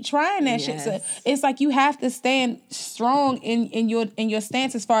gonna keep trying that shit. So it's like you have to stand strong in your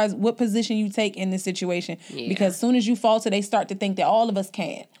stance as far as what position you take in this situation. Yeah. Because as soon as you falter, they start to think that all of us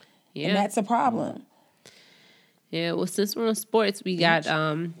can. Yeah. And that's a problem. Yeah, well, since we're on sports, we got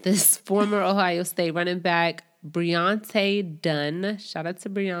this former Ohio State running back, Briante Dunn. Shout out to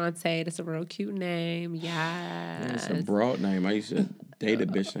Briante. That's a real cute name. Yeah. It's a broad name. I used to date a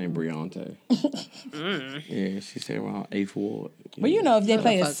bitch named Briante. Yeah, she stayed around 8th Ward. Well, you know, if they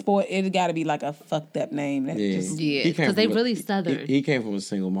play a sport, it got to be like a fucked up name. Because they really Southern. He came from a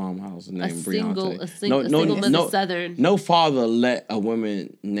single mom house named Briante. A single mother Southern. No father let a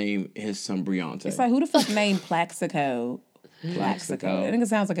woman name his son Briante. It's like, who the fuck named Plaxico? Plaxico. I think it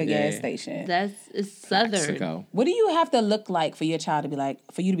sounds like a gas station. It's Southern. Plaxico. What do you have to look like for your child to be like,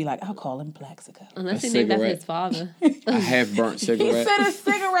 for you to be like, I'll call him Plaxico? Unless he named after his father. A half-burnt cigarette. He said a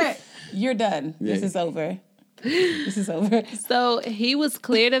cigarette. You're done. Yeah. This is over. This is over. So he was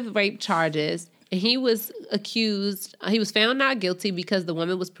cleared of rape charges. And he was accused. He was found not guilty because the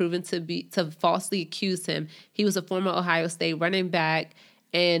woman was proven to falsely accuse him. He was a former Ohio State running back,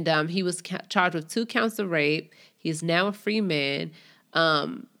 and he was charged with 2 counts of rape. He's now a free man.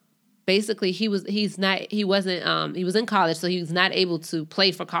 Basically, he was in college, so he was not able to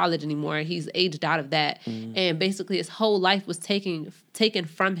play for college anymore. He's aged out of that. And basically his whole life was taken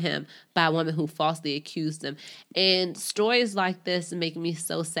from him by a woman who falsely accused him. And stories like this make me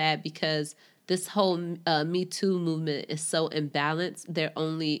so sad, because this whole Me Too movement is so imbalanced. They're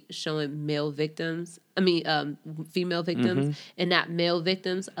only showing female victims, and not male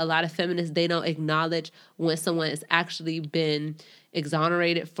victims. A lot of feminists, they don't acknowledge when someone has actually been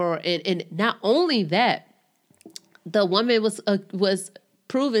exonerated for, and not only that, the woman was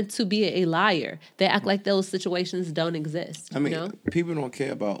proven to be a liar. They act like those situations don't exist. I mean, people don't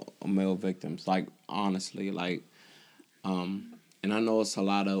care about male victims. Like, honestly, like, and I know it's a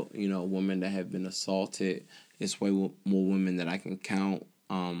lot of, women that have been assaulted. It's way more women that I can count.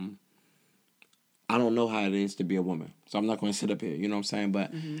 I don't know how it is to be a woman, so I'm not going to sit up here. You know what I'm saying?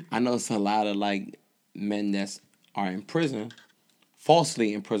 But I know it's a lot of like men that are in prison,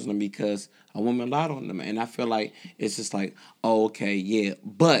 falsely in prison because a woman lied on them, and I feel like it's just like, oh, okay, yeah,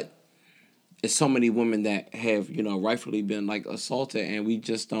 but it's so many women that have, rightfully been like assaulted, and we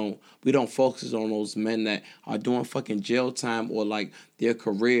don't focus on those men that are doing fucking jail time or like their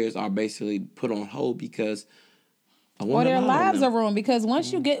careers are basically put on hold because. Or their lives are ruined because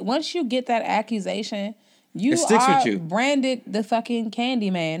once you get that accusation, you are branded the fucking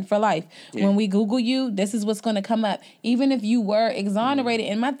Candyman for life. Yeah. When we Google you, this is what's going to come up. Even if you were exonerated.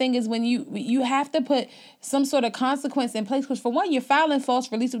 And my thing is when you have to put some sort of consequence in place. Because for one, you're filing false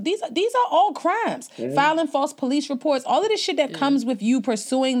release. These are all crimes. Mm-hmm. Filing false police reports. All of this shit that comes with you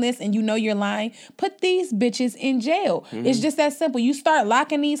pursuing this and you're lying. Put these bitches in jail. Mm-hmm. It's just that simple. You start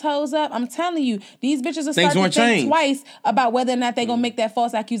locking these hoes up. I'm telling you, these bitches will start to think twice about whether or not they're going to make that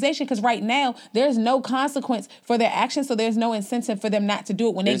false accusation. Because right now, there's no consequence for their actions, so there's no incentive for them not to do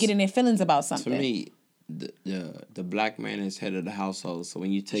it when they get in their feelings about something. To me, the black man is head of the household. So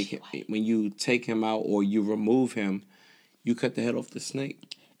when you take him out or you remove him, you cut the head off the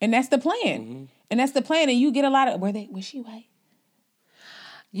snake. And that's the plan. Mm-hmm. And you get a lot of was she white?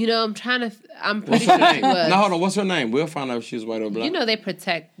 I'm pretty sure she was. No, hold on. What's her name? We'll find out if she's white or black. They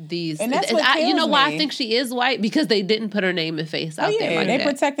protect these. And that's what kills me. Why I think she is white? Because they didn't put her name and face out there like they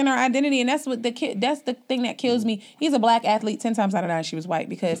protecting her identity. And that's what that's the thing that kills me. He's a black athlete. 10 times out of 9, she was white.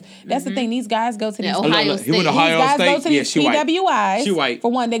 Because that's the thing. These guys go to these... Ohio State. He went to Ohio State. These guys go to these PWIs. She white. For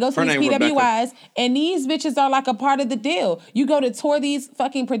one, they go to these PWIs. Rebecca. And these bitches are like a part of the deal. You go to tour these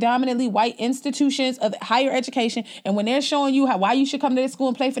fucking predominantly white institutions of higher education. And when they're showing you why you should come to this school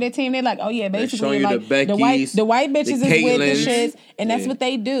and play for their team, they're like, oh yeah, basically like the white bitches is with the shits, and that's what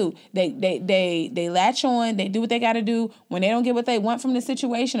they do. They latch on, they do what they gotta do. When they don't get what they want from the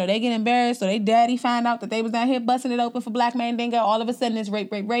situation, or they get embarrassed, or they daddy find out that they was down here busting it open for Black Mandingo, all of a sudden it's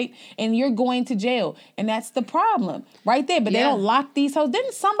rape, and you're going to jail. And that's the problem right there. But they don't lock these hoes.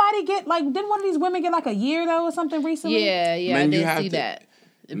 Didn't one of these women get like a year though or something recently? Yeah, I did see that.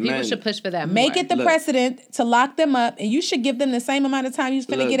 People should push for that more. Make it the precedent to lock them up, and you should give them the same amount of time you're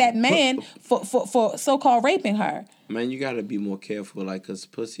finna get that man for so-called raping her. Man, you gotta be more careful, like, because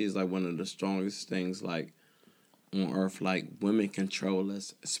pussy is like one of the strongest things, like, on earth. Like, women control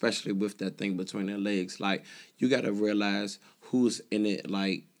us, especially with that thing between their legs. Like, you gotta realize who's in it,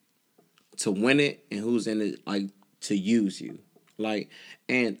 like, to win it, and who's in it, like, to use you. Like,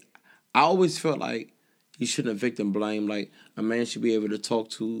 and I always felt like you shouldn't victim blame. Like, a man should be able to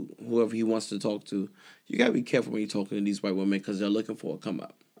talk to whoever he wants to talk to. You got to be careful when you're talking to these white women because they're looking for a come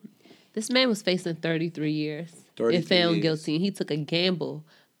up. This man was facing 33 years. If found guilty. He took a gamble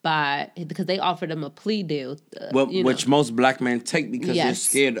because they offered him a plea deal. Which most black men take because they're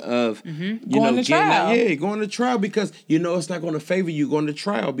scared of going to trial. Going to trial because it's not going to favor you going to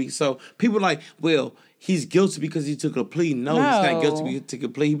trial. So people are like, well, he's guilty because he took a plea. No, he's not guilty because he took a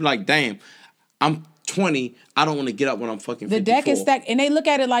plea. He'd be like, damn, I'm 20, I don't want to get up when I'm fucking 54. The deck is stacked, and they look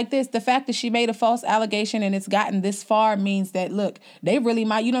at it like this. The fact that she made a false allegation and it's gotten this far means that, look, they really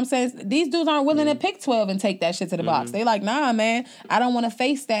might, you know what I'm saying? These dudes aren't willing to pick 12 and take that shit to the box. They like, nah, man, I don't want to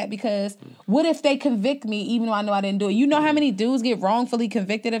face that because what if they convict me even though I know I didn't do it? You know how many dudes get wrongfully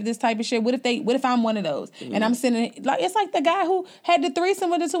convicted of this type of shit? What if I'm one of those? And I'm sitting, like, it's like the guy who had the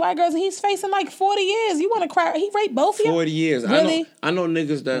threesome with the 2 white girls and he's facing like 40 years. You want to cry? He raped both of you? 40 years. Really? I know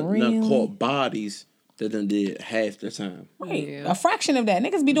niggas that caught bodies that done did half the time. Right. Yeah. A fraction of that.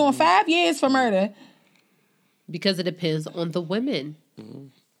 Niggas be doing 5 years for murder. Because it depends on the women. Mm-hmm.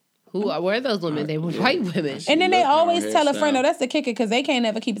 Who were those women? They were white women. And then they always tell a friend, that's the kicker, because they can't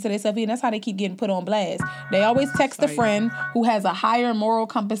never keep it to themselves. And that's how they keep getting put on blast. They always text a friend who has a higher moral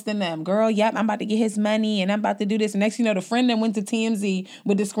compass than them. Girl, yep, I'm about to get his money and I'm about to do this. And next thing you know, the friend then went to TMZ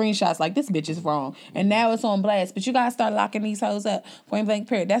with the screenshots like, this bitch is wrong. And now it's on blast. But you gotta start locking these hoes up. Point blank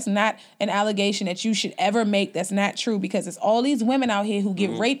period. That's not an allegation that you should ever make. That's not true, because it's all these women out here who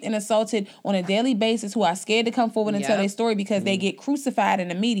get raped and assaulted on a daily basis who are scared to come forward and tell their story because they get crucified in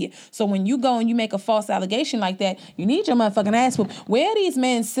the media. So when you go and you make a false allegation like that, you need your motherfucking ass whooped. Where are these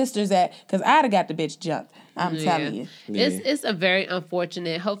men's sisters at? Because I'd have got the bitch jumped. I'm telling you. It's a very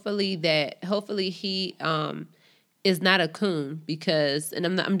unfortunate. Hopefully he is not a coon, because,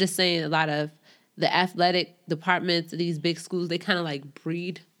 and I'm just saying, a lot of the athletic departments of these big schools, they kind of like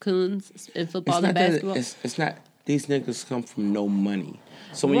breed coons in football and basketball. It's not, these niggas come from no money.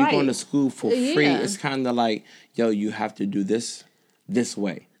 So when you're going to school for free, it's kind of like, yo, you have to do this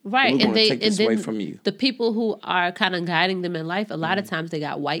way. Right, and then away from you. The people who are kind of guiding them in life, a lot of times they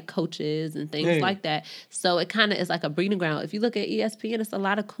got white coaches and things like that. So it kind of is like a breeding ground. If you look at ESPN, it's a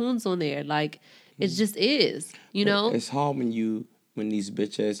lot of coons on there. Like it just is, you know. It's hard when these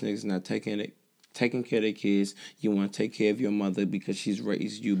bitch ass niggas not taking care of their kids. You want to take care of your mother because she's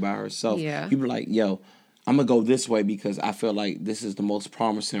raised you by herself. Yeah. You be like, yo, I'm gonna go this way because I feel like this is the most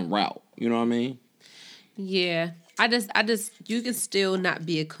promising route. You know what I mean? Yeah. I just, you can still not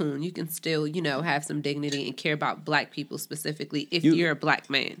be a coon. You can still, you know, have some dignity and care about black people specifically if you're a black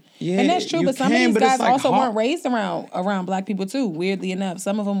man. Yeah, and that's true. But some of these guys also weren't raised around black people too. Weirdly enough,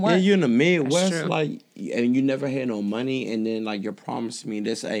 some of them weren't. Yeah, you're in the Midwest, like, and you never had no money, and then like you're promising me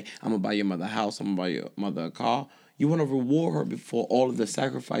this, hey, I'm gonna buy your mother a house, I'm gonna buy your mother a car. You want to reward her before all of the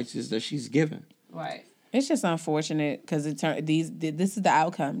sacrifices that she's given. Right. It's just unfortunate because this is the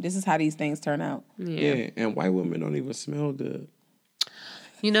outcome. This is how these things turn out. Yeah, and white women don't even smell good.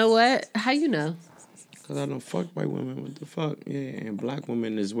 You know what? How you know? Because I don't fuck white women. What the fuck? Yeah, and black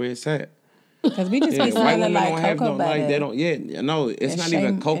women is where it's at. Because we just be smelling like cocoa butter. Like, they don't. Yeah, no, it's not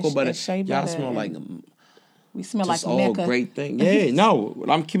even cocoa butter. Y'all smell like. We smell just like all Mecca. Great thing. Yeah, no,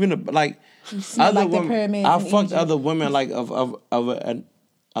 I'm keeping it like. Other like women, I fucked other women like of other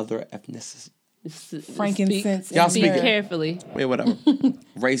ethnicities. Frankincense. Y'all speak carefully. Yeah, whatever.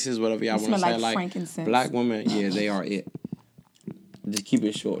 Races, whatever y'all want to say. Like frankincense. Black women, yeah, they are it. Just keep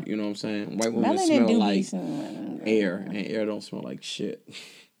it short. You know what I'm saying? White women Melanin smell like air, and air don't smell like shit.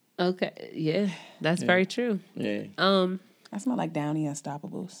 Okay, yeah, that's very true. Yeah. I smell like Downy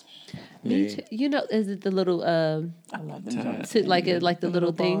Unstoppables. Me too. You know, is it the little I love them joints. like the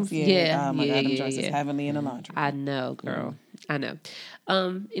little things? Balls. Yeah. Oh my God, them joints is heavenly in the laundry. I know, girl. I know.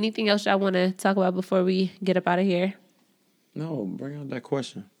 Anything else y'all want to talk about before we get up out of here? No, bring out that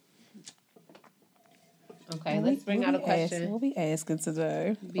question. Okay, let's bring out a question. We'll be asking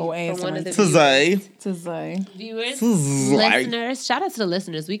today. Today. Viewers, listeners, shout out to the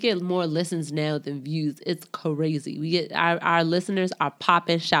listeners. We get more listens now than views. It's crazy. We get our listeners are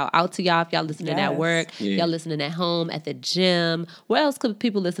popping. Shout out to y'all if y'all listening at work, y'all listening at home, at the gym. Where else could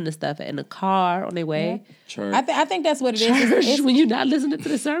people listen to stuff? In the car, on their way? Church. I think that's what it is. It's when you're not listening to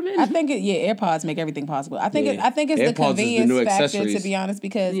the sermon. I think AirPods make everything possible. I think it's the convenience factor, to be honest,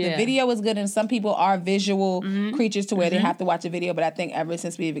 because the video is good and some people are visual creatures to where they have to watch a video. But I think ever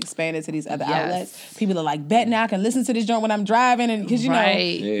since we've expanded to these other outlets, people are like, bet now I can listen to this joint when I'm driving, and because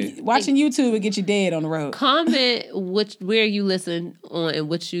watching YouTube will get you dead on the road. Comment where you listen on and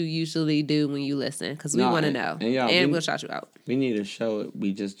what you usually do when you listen, because we want to know, and we'll shout you out. We need a show.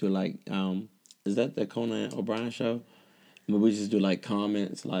 We just do like is that the Conan O'Brien show? But we just do like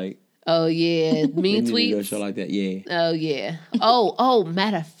comments, like. Oh yeah, mean tweets. We need to do a show like that. Yeah. Oh yeah. Oh,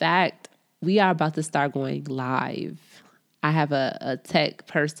 matter of fact, we are about to start going live. I have a tech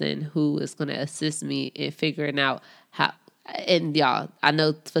person who is going to assist me in figuring out how. And y'all, I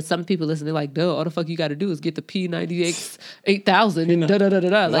know for some people listening, like, duh, all the fuck you got to do is get the P90X 8000. Like,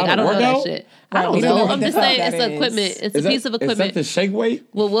 I don't know that shit. I don't know. I'm just saying it's equipment. It's a piece of equipment. Is that the shake weight?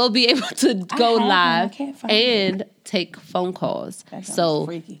 Well, we'll be able to go live and take phone calls. So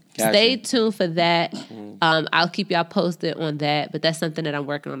stay tuned for that. I'll keep y'all posted on that. But that's something that I'm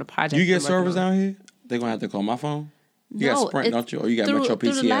working on a project. You get servers down here? They're going to have to call my phone? You got Sprint, don't you? Or you got Metro PCS?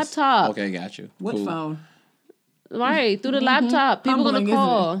 Through the laptop. Okay, got you. What phone? Right, through the laptop. People going to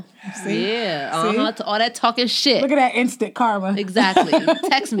call. See? Yeah, to all that talking shit. Look at that instant karma. Exactly.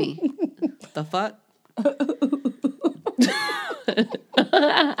 Text me. The fuck?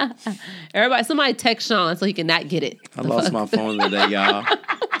 Somebody text Sean so he can not get it. I lost my phone today, y'all.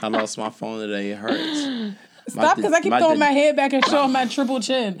 I lost my phone today. It hurts. Stop, because I keep throwing my head back and showing my triple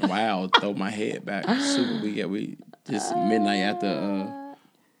chin. Wow, throw my head back. Super. We just midnight after.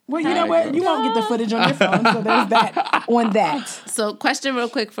 Well, you know what? You won't get the footage on your phone, so there's that on that. So, question real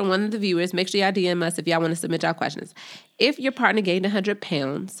quick from one of the viewers. Make sure y'all DM us if y'all want to submit y'all questions. If your partner gained 100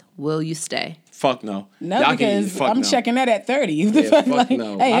 pounds, will you stay? Fuck no. No, y'all because I'm checking that at 30. Yeah, fuck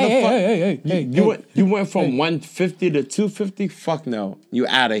no. Hey. You went from 150 to 250? Fuck no. You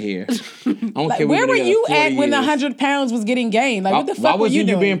out of here. I don't care. Where were you at when 100 pounds was getting gained? Like, what the fuck were you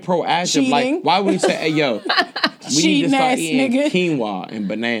doing? Why wasn't you being proactive? Cheating? Like, why would you say, hey, yo, we need to start eating quinoa and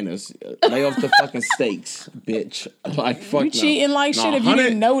bananas. Lay off the fucking steaks, bitch. Like, fuck no. You cheating like shit if you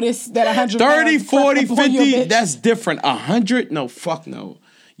didn't notice that 100 30, pounds 40, 50, that's different. 100? No, fuck no.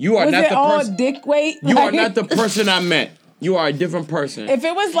 You are not the person. Dick weight? You are not the person I met. You are a different person. If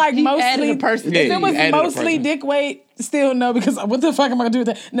it was like mostly person, if it was mostly dick weight, still no, because what the fuck am I gonna do with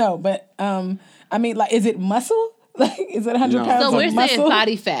that? No, but I mean, like, is it muscle? Like, is it 100 pounds? So we're of muscle? saying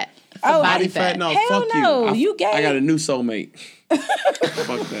body fat. Body fat? No, hell fuck no. you. You gay? I got a new soulmate.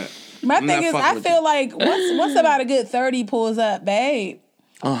 Fuck that. My thing is, I feel like once about a good 30 pulls up, babe.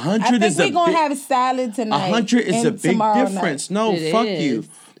 100 is I think we're gonna have salad tonight. 100 is a big difference. Night. No, fuck you.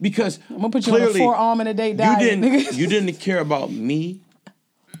 Because I'm gonna put you on a 4 a day diet. You didn't care about me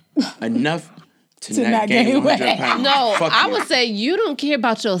enough to not gain 100 pounds. No, fuck I you. would say you don't care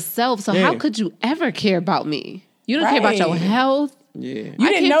about yourself. So how could you ever care about me? You don't care about your health. Yeah. You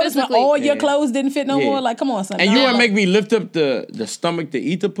didn't notice when all your clothes didn't fit no more? Like, come on, son. And you want to make me lift up the stomach to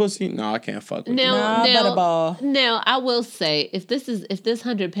eat the pussy? No, I can't fuck with you. Now, I will say, if this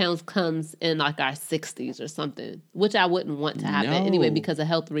 100 pounds comes in like our 60s or something, which I wouldn't want to happen anyway because of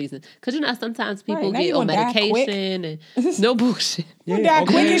health reasons. Because, sometimes people get on medication and no bullshit. You die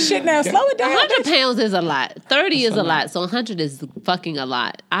quick as shit now. Slow it down. 100 pounds is a lot. 30 is a lot. So 100 is fucking a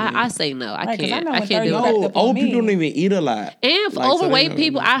lot. I say no. I can't. I can't do it. Old people don't even eat a lot. And overweight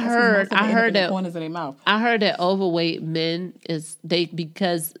people, I heard that corners of their mouth. I heard that overweight men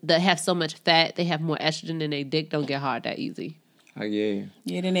because they have so much fat, they have more estrogen in their dick, don't get hard that easy. Yeah.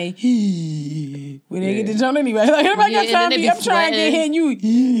 Yeah, then they they get the jump anyway. Like everybody got time to be I'm trying to get hit and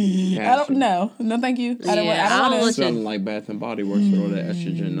you. I don't know. No, thank you. I don't want to. Smelling like Bath and Body Works with all that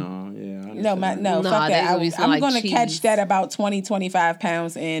estrogen. No, fuck that. I'm going to catch that about 20, 25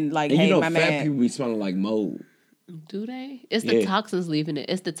 pounds and like, hey, my man. Fat people be smelling like mold. Do they? It's the toxins leaving it.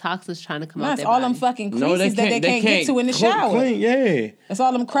 It's the toxins trying to come out. That's all them fucking creases that they can't get to in the shower. Clean, that's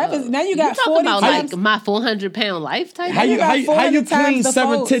all them crevices. Now you got 40 about times. Like my 400-pound life type. How you clean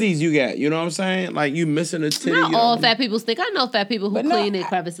 7 titties you got? You know what I'm saying? Like you missing a titty. Not all fat people stink. I know fat people who clean their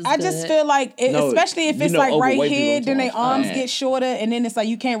crevices. I just feel like, especially if it's like right here, then their arms get shorter, and then it's like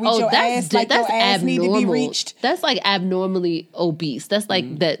you can't reach your ass. Like your ass need to be reached. That's like abnormally obese. That's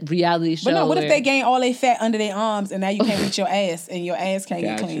like that reality show. But no, what if they gain all their fat under their arms and now you can't reach your ass and your ass can't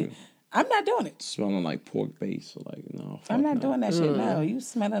get clean? I'm not doing it. Smelling like pork base. Like, no. I'm not doing that shit. No, you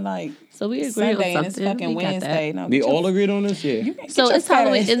smelling like so we agree Sunday on and it's fucking Wednesday. No, we all agreed on this? Yeah. So it's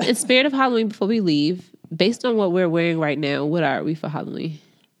Halloween. In spirit of Halloween, before we leave, based on what we're wearing right now, what are we for Halloween?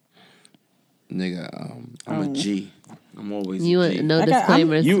 Nigga, I'm a G. I'm always you a G. No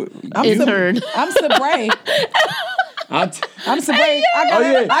disclaimers. Intern. I'm Sabre. I'm Sabre.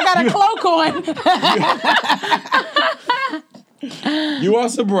 I got a cloak on. You are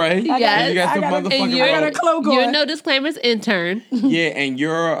Sabre. Yes. You got the motherfucking cloak on. You're no disclaimers intern. Yeah, and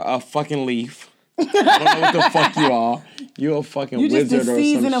you're a fucking leaf. I don't know what the fuck you are. You're a fucking wizard or some shit. You just the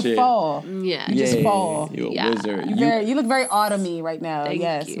season of fall. Yeah. Just fall. You're a wizard. You look very autumny right now.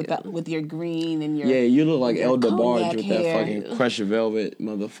 Thank you. With your green and your you look like El DeBarge with hair. that fucking crushed velvet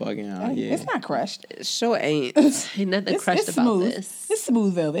motherfucking It's not crushed. It sure ain't. Ain't nothing crushed it's about smooth. this. It's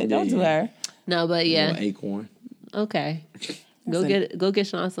smooth velvet. Don't do her. No, but yeah. Acorn. Okay. Go get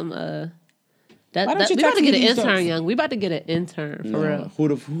Sean some Why don't you we about to get an these intern, shirts? young. We about to get an intern for real.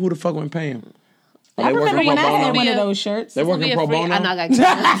 Who the fuck went pay him? I remember when I had one of those shirts. They working pro bono? I know I got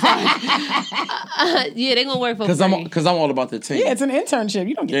yeah, they gonna work for free. Because I'm all about the team. Yeah, it's an internship.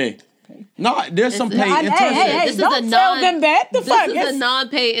 You don't get paid. No, there's some paid internship. Hey, don't tell them that. The fuck? This is a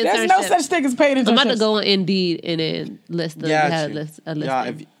non-paid internship. There's no such thing as paid internship. I'm about to go on Indeed and then list them. A list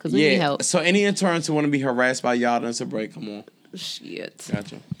because we need help. So any interns who want to be harassed by y'all, that's a break. Come on. Shit.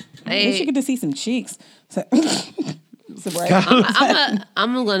 Gotcha. Hey. You get to see some cheeks. So,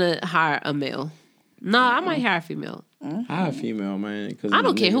 I'm gonna hire a male. No, I might hire a female. Hire a female, man. I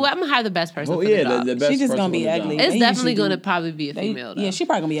don't care who. I'm gonna hire the best person. The best. She's just gonna be ugly. It's definitely gonna probably be a female. Yeah, she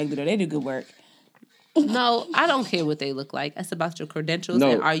probably gonna be ugly though. They do good work. No, I don't care what they look like. That's about your credentials.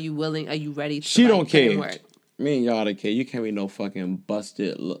 No. And are you willing? Are you ready? To she don't care. Work? Me and y'all don't care. You can't be no fucking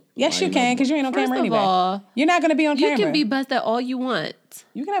busted look. Yes, you can, because you ain't on camera anyway. All, you're not gonna be on camera. You can be busted all you want.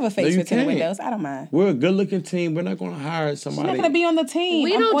 You can have a face with tinted windows. I don't mind. We're a good looking team. We're not gonna hire somebody. She's not gonna be on the team.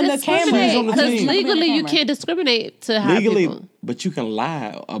 We don't discriminate because legally you can't discriminate to hire people. But you can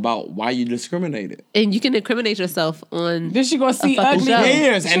lie about why you discriminated. And you can incriminate yourself on. Then she gonna see ugly.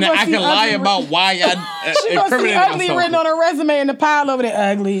 Yes, and I can lie about why I she gonna see ugly myself. written on her resume in the pile over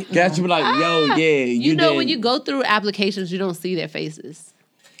there. Ugly. Got you be like, yo, yeah, you know when you go through applications, you don't see their faces.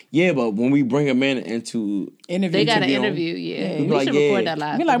 Yeah, but when we bring them into interview, they got an interview. Yeah, we should record that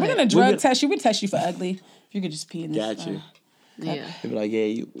live. We're like, we're gonna drug test you. We test you for ugly. If you could just pee in this. Got you. Yeah, they'd be like,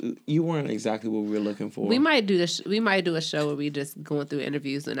 yeah, you weren't exactly what we were looking for. We might do this. We might do a show where we just going through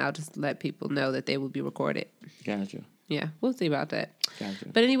interviews, and I'll just let people know that they will be recorded. Gotcha. Yeah, we'll see about that. Gotcha.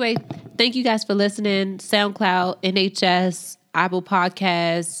 But anyway, thank you guys for listening. SoundCloud, NHS, Apple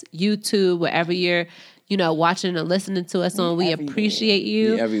Podcasts, YouTube, wherever you're, watching or listening to us on. We appreciate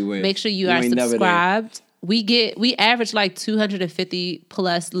you. Everywhere. Make sure you are subscribed. We average like 250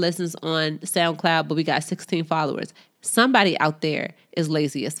 plus listens on SoundCloud, but we got 16 followers. somebody out there is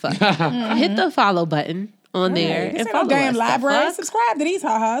lazy as fuck. Hit the follow button on there and follow damn us. library. Subscribe to these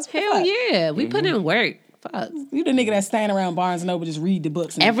ha-has. Hell yeah. We put in work. Fuck. You the nigga that stand around Barnes and Noble just read the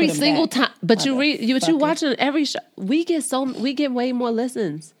books and Every put them single back. time. But you watching every show. We get way more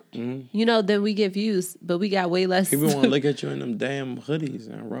listens. You know, than we get views, but we got way less. People want to look at you in them damn hoodies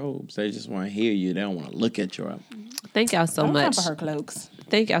and robes. They just want to hear you. They don't want to look at you. Thank y'all so much. For her cloaks.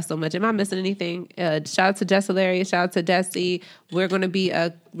 Thank y'all so much. Am I missing anything? Shout out to Jess Hilarious. Shout out to Desi. We're going to be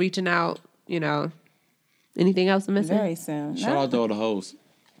reaching out, you know. Anything else I'm missing? Very soon. Shout out to all the hoes.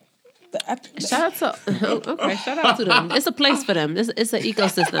 Shout out to them. It's a place for them. It's an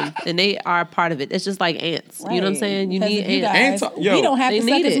ecosystem, and they are part of it. It's just like ants. Right. You know what I'm saying? You need ants. We don't have to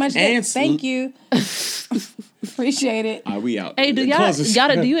suck as much dick. Ants. Thank you. Appreciate it. All right, we out. Hey, do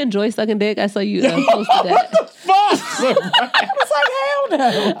you enjoy sucking dick? I saw you posted that. It's like, hell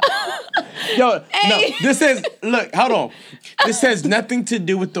no. Yo, no, this is, look, hold on. This has nothing to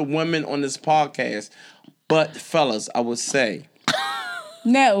do with the women on this podcast, but fellas, I would say,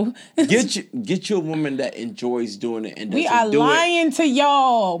 No. get you a woman that enjoys doing it and doesn't We are do lying to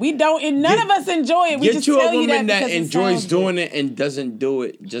y'all. We don't, and none of us enjoy it. We Get just you tell a woman that that because enjoys doing it and doesn't do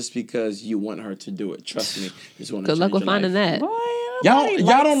it just because you want her to do it. Trust me, just want to. Good luck with finding that. Boy, Y'all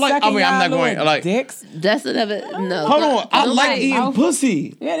don't like. I mean, I'm not going like. dicks. That's another no. Hold on, I like nobody- eating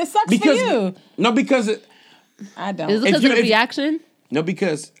pussy. Yeah, it sucks Because for you. no, because I don't. Is it because of the reaction? No,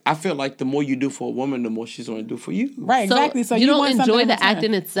 because I feel like the more you do for a woman, the more she's going to do for you. Right, exactly. So you don't want something enjoy in the return.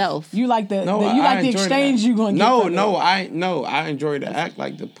 acting itself. You like the I enjoy exchange that. you going to get. I enjoy the act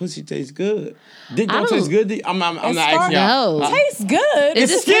like the pussy tastes good. Dick I don't don't- taste good. I'm not asking y'all. No. Tastes good. It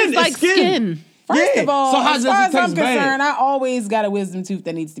just skin, tastes like it's skin. skin. First of all, So how as does far it as I'm taste bad? concerned, I always got a wisdom tooth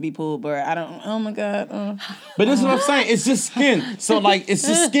that needs to be pulled, but I don't. Oh my god. But this is what I'm saying. It's just skin. So like, it's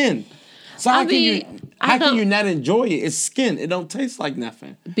just skin. So how can you not enjoy it? It's skin. It don't taste like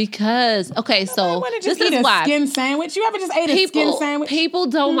nothing. Because so I this just eat is a why skin sandwich. You ever just ate a skin sandwich? people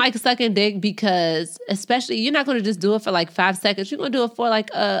don't like sucking dick because, especially, you're not going to just do it for like 5 seconds. You're going to do it for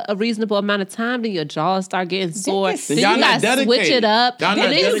like a reasonable amount of time. Then your jaws start getting sore. is- Then Y'all you not got to switch it dedicated. up. Y'all And not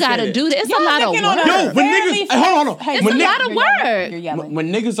then you got to dedicated. do this. It's Y'all a lot of looking on work. a Yo, when fairly niggas- hold on. Hey, It's When a niggas- lot of work. You're yelling.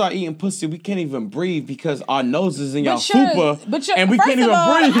 When niggas are eating pussy, we can't even breathe because our noses in y'all But you're- fupa, and we first can't of even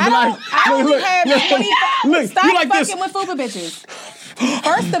all, breathe. I only have 25. look, Stop you like fucking this. with fupa bitches.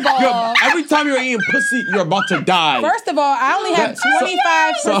 First of all, Yo, every time you're eating pussy, you're about to die. First of all, I only have So-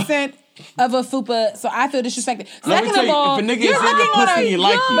 25% of a fupa, so I feel disrespected. Let me Second tell of you, all, if a nigga you're is eating looking on pussy, a he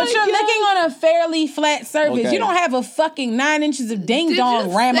like you. but you're looking on a fairly flat surface. Okay. You don't have a fucking 9 inches of ding dong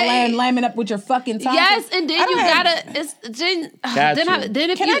you ramalan say- lamming up with your fucking tongue. Yes, and then you gotta. It's then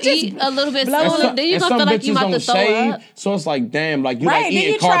if Can I you just eat a little bit blow slower, up? then you And gonna some feel like you bitches about to don't throw shave, up. so it's like, damn, like you Right, like then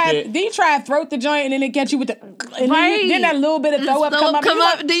eating you try. carpet. Then you try to throat the joint, and then it catch you with the. And Right. then that little bit of throw up come up. and you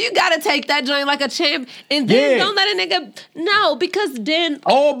like, Then you gotta take that joint like a champ, and then Yeah. don't let a nigga. No, because then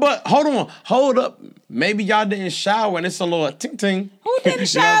Oh, but hold up. Maybe y'all didn't shower and it's a little ting ting. Who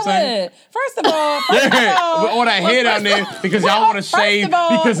didn't You know what I'm shower? saying? First of all, Yeah, with all that hair down there because y'all want to First shave of all-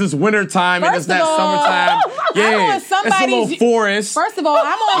 because it's winter time and it's first not of all, summertime. I'm Yeah, on it's a little somebody's- forest. First of all, I'm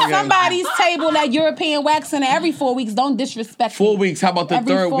on Okay. somebody's table that European waxing every 4 weeks. Don't disrespect 4 me. weeks. How about the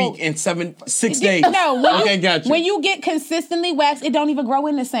Every third 4 week in 6 days? No, Okay, got you. When you get consistently waxed, it don't even grow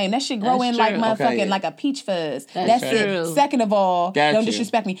in the same. That shit grow That's in like true. motherfucking Okay. like a peach fuzz. That's That's true. it. Second of all, Got don't you.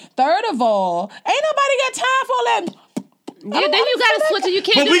 disrespect me. Third of all, ain't nobody got time for all that. then you gotta switch it. You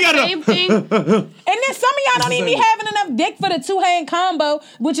can't But do we the gotta- same thing. And then some of y'all don't even be having enough dick for the 2-hand combo,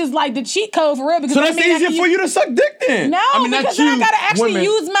 which is like the cheat code for real. Because So that that's mean I easier can for you to suck dick then. No, I mean, because not then I you, gotta actually women.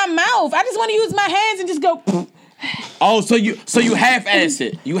 use my mouth. I just want to use my hands and just go. Oh, so you half-ass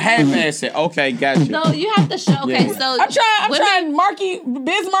it. You half-ass it. Okay, got you. No, you have to show. Okay, Yeah. so I'm trying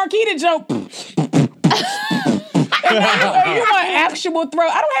Biz Marquis to jump. And then you want actual throw.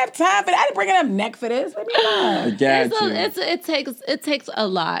 I don't have time for that. I didn't bring up neck for this. Let me I got you. it takes a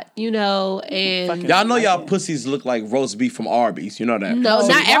lot, you know, and Y'all know y'all pussies look like roast beef from Arby's. You know that. no,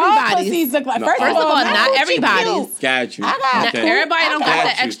 not All everybody's. pussies look like. No, First of all, not my coochie everybody's. cute. Got you. I got Okay. Everybody don't got Got the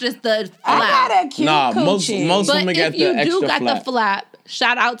you. extra stud I flap. got a cute Nah, most coochie. women But got if the you extra do got flap. the flap,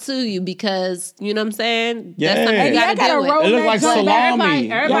 shout out to you because you know what I'm saying. Yeah. That's something you Hey, gotta I gotta deal with. roll It look that like joint salami.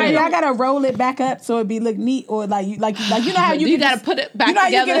 back. Everybody Yeah, I gotta roll it back up so it be look neat, or like you know how you You get gotta this- put it back You know how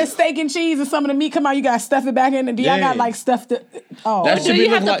together. you get a steak and cheese and some of the meat come out, you gotta stuff it back in, and do y'all Yeah. got like stuff to? Oh, That Do should you be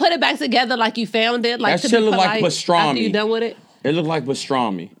have look to like- put it back together like you found it? Like That to shit be look like polite pastrami. after you done with it? It look like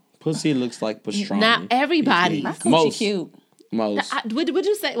pastrami. Pussy looks like pastrami. Not everybody. my coochie Most. cute. Most. Would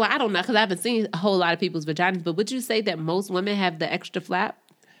you say? Well, I don't know because I haven't seen a whole lot of people's vaginas, but would you say that most women have the extra flap?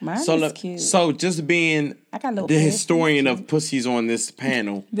 Mine is cute. So just being the historian of pussies on this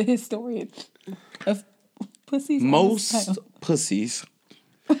panel. The historian of pussies. Most pussies,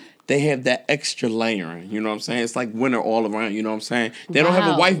 they have that extra layering. You know what I'm saying? It's like winter all around. You know what I'm saying? They don't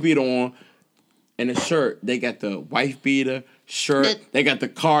have a wife beater on and a shirt. They got the wife beater. Shirt, they got the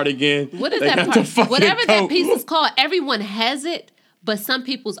cardigan. What is that part? Whatever that piece is called, everyone has it, but some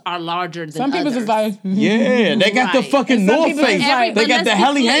people's are larger than some people's others. Is like, yeah, they got the fucking North Face. They got the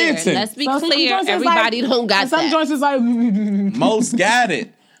Helly Hansen. Let's be clear, everybody don't got some that. Some joints is like, most got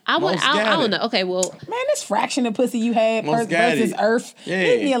it. I don't know. Okay, well, man, this fraction of pussy you had versus Earth. Yeah.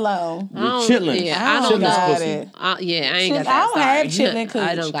 Leave me alone. Chitlin. Yeah, I don't got it. I ain't got that. I don't have chitlin cooch.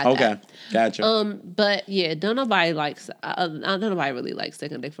 I don't got that. Okay. Gotcha. But yeah, don't nobody really like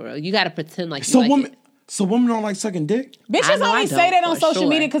sucking dick for real. You got to pretend like so you like it. So women don't like sucking dick? Bitches only say that on social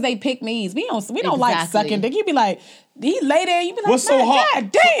media because they pick me's. We don't like sucking dick. You be like, he lay there, you be like, what's so hard?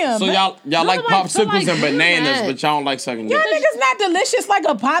 God damn. So y'all like popsicles and bananas, but y'all don't like sucking dick. Y'all niggas not delicious like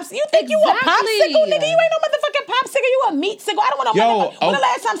a popsicle. You think you a popsicle, nigga? You ain't no motherfucking popsicle. You a meatsicle. I don't want no when the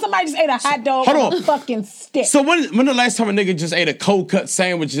last time somebody just ate a hot dog on a fucking stick? So when the last time a nigga just ate a cold cut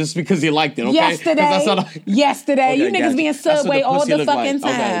sandwich just because he liked it, okay? Yesterday. You niggas being Subway all the fucking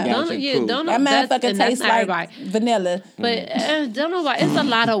time. That motherfucker tastes like vanilla. But don't nobody. It's a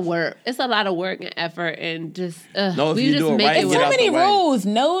lot of work. It's a lot of work and effort and just. No, if you do it right, it's so many rules.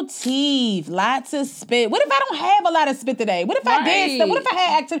 No teeth, lots of spit. What if I don't have a lot of spit today? What if I did stuff? What if I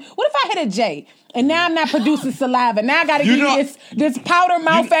had accident? What if I hit a J? And now I'm not producing saliva. Now I gotta give you this powder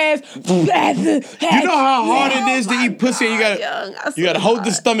mouth ass. You know how hard it is to eat pussy. And you gotta hold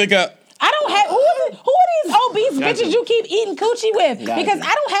the stomach up. I don't have who are these obese bitches you keep eating coochie with? Because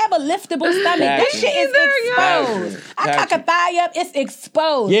I don't have a liftable stomach. That shit is exposed. I cock a thigh up, it's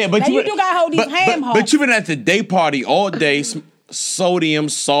exposed. Yeah, but now you do gotta hold these ham hocks. But you've been at the day party all day. Sodium,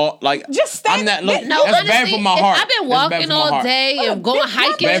 salt, like just stand. I'm not looking. That's bad for my heart. I've been walking all day and going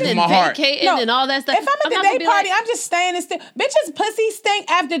hiking and vacating and all that stuff. If I'm at the day party, I'm just standing still. Bitches pussy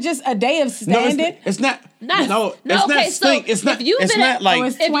stink after just a day of standing. No, it's not. No, it's not stink. It's not. It's not like.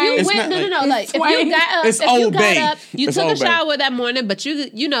 If you went, like if you got up, you took a shower that morning, but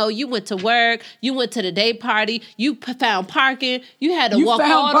you went to work, you went to the day party, you found parking, you had to walk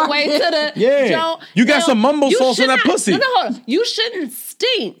all the way to the. Yeah, you got some mumbo sauce in that pussy. No, hold on. You shouldn't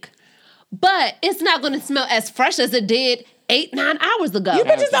stink, but it's not going to smell as fresh as it did 8-9 hours ago. You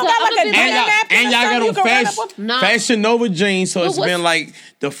bitches don't got like a napkin. And y'all got on Fashion Nova jeans, so it's been like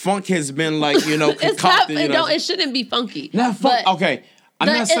the funk has been like concocted. It shouldn't be funky. Not funk. Okay. I'm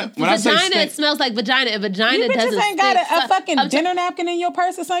not saying when I say stink, it smells like vagina. If vagina you doesn't ain't got a fucking dinner napkin in your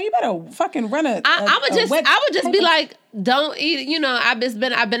purse or something. You better fucking run I would just be like, don't eat. I've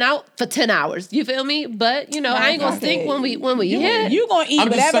been out for 10 hours. You feel me? But I ain't gonna stink when we hit. You gonna eat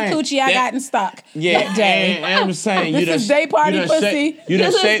whatever coochie I got in stock. Yeah, that day. And I'm just saying, this is day party pussy.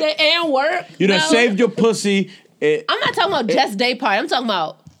 And work. You done shaved your pussy. I'm not talking about just day party. I'm talking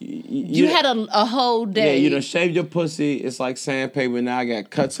about. You had a whole day. Yeah, you done shaved your pussy. It's like sandpaper. Now I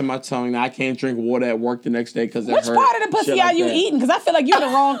got cuts in my tongue. Now I can't drink water at work the next day because it hurt. Which part of the pussy are you eating? Because I feel like you're the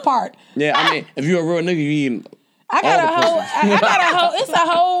wrong part. Yeah, I mean, if you're a real nigga, you eating. I got a whole. It's a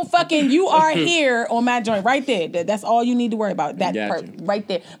whole fucking. You are here on my joint right there. That's all you need to worry about. That part right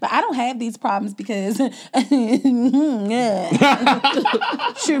there. But I don't have these problems because.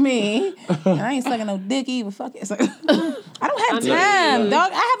 Sure me. I ain't sucking no dick either. Fuck it. I don't have time,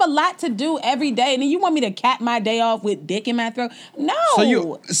 dog. I have a lot to do every day, and then you want me to cap my day off with dick in my throat? No. But you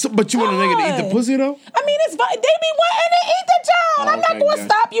want a nigga to eat the pussy though? I mean, they be wanting to eat the job. I'm not going to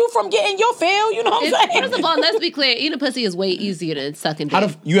stop you from getting your fill. You know what I'm saying? First of all, let's be clear. Eating pussy is way easier than sucking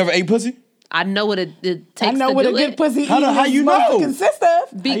dick. You ever ate pussy? I know what it takes to do it. I know what a good pussy how you know? Consists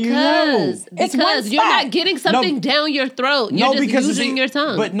of. Because you're not getting something down your throat. You're just using your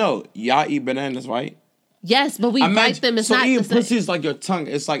tongue. But no, y'all eat bananas, right? Yes, but we bite them. It's not eating pussy is like your tongue.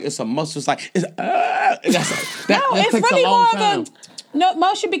 It's like it's a muscle. It's like it's it's really more of a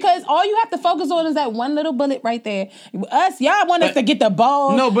motion because all you have to focus on is that one little bullet right there. Y'all want us to get the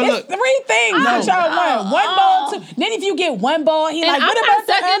ball. No, but look, 3 things that y'all want. One ball, 2. Then if you get one ball, I'm not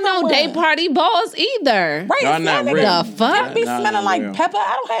sucking no day party balls either. Right? Y'all not real. The fuck? I be smelling like pepper.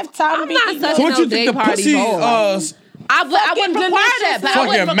 I don't have time to be eating. So what you think the pussy balls? I wouldn't require that. But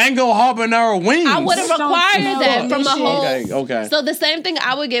fucking mango habanero wings. I wouldn't require that from a whole. Okay. So the same thing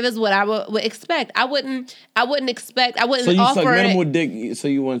I would give is what I would expect. I wouldn't expect. I wouldn't offer. So you suck minimal dick. So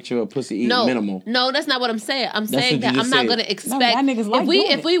you want your pussy eat minimal? No, that's not what I'm saying. I'm saying that I'm not going to expect.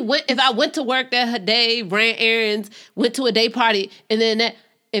 If I went to work that day, ran errands, went to a day party, and then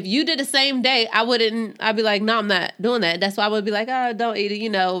if you did the same day, I'd be like, no, I'm not doing that. That's why I would be like, oh, don't eat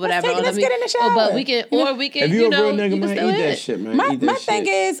it, whatever. Let's get in the shower. But we can, if you're a real nigga, man, eat that shit, man. My thing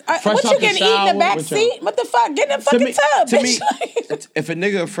is, what you can eat in the back seat? What the fuck? Get in the fucking tub, to bitch. Me, if a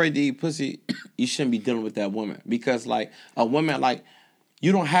nigga afraid to eat pussy, you shouldn't be dealing with that woman. Because, like, a woman, like,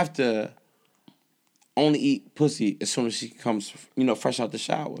 you don't have to only eat pussy as soon as she comes, fresh out the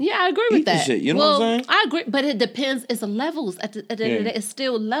shower. Yeah, I agree with eat that. The shit, you know what I'm saying? I agree, but it depends. It's levels. At the end of the day, it's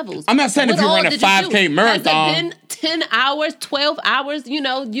still levels. I'm not saying if you run a 5K marathon. Has it been 10 hours, 12 hours,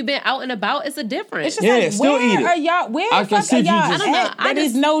 you've been out and about? It's a difference. It's just still eat it. Are y'all, where the fuck are y'all I don't know. There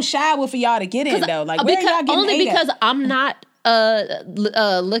is no shower for y'all to get in, though. Like, where are y'all getting only because at? I'm not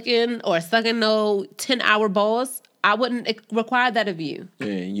looking or sucking no 10-hour balls. I wouldn't require that of you. Yeah,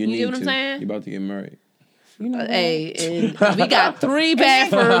 you need get what to. I'm saying? You're about to get married. Hey, and we got 3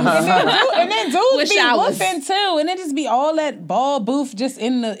 bathrooms. and then dudes with be showers. woofing too, and it just be all that ball boof just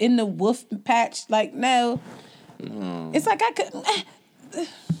in the woof patch. Like, no. It's like I could.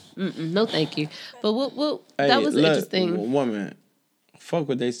 No, thank you. But that was interesting. Woman, fuck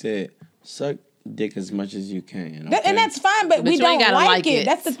what they said. Suck dick as much as you can. Okay? And that's fine, but we don't like it.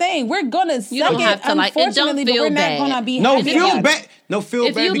 That's the thing. We're gonna suck don't have it, to like it. unfortunately, Don't but we're feel not bad. gonna be No, happy feel about bad. it. No, feel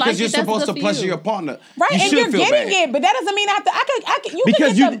If bad you because like you're it, that's supposed to good for pleasure you. your partner. Right, you and should you're feel getting bad. it, but that doesn't mean I could. You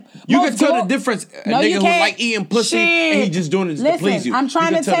Because can you get you most can tell girl- the difference. A No, you nigga who can't. like eating pussy and he just doing it just to please you. I'm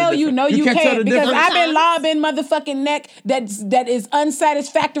trying You to can tell the you, no, you difference. can't, tell the because difference. I've been lobbing motherfucking neck that is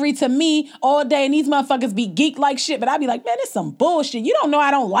unsatisfactory to me all day, and these motherfuckers be geek like shit. But I be like, man, this some bullshit. You don't know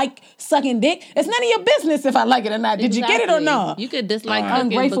I don't like sucking dick. It's none of your business if I like it or not. Did you get it or not? You could dislike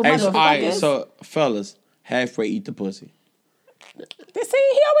Ungrateful cooking, motherfucker. but All right, so fellas, halfway eat the pussy. See,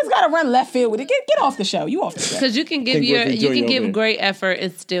 he always gotta run left field with it. Get off the show. You off the show. because you can give great effort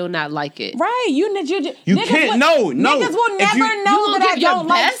and still not like it. Right, you You can't. No. Niggas will never know that I don't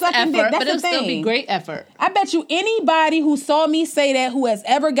like sucking dick. That's but the it'll thing. still be great effort. I bet you anybody who saw me say that, who has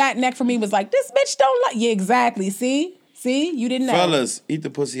ever got neck from me, was like, this bitch don't like. Yeah, exactly. See, you didn't know. Fellas, eat the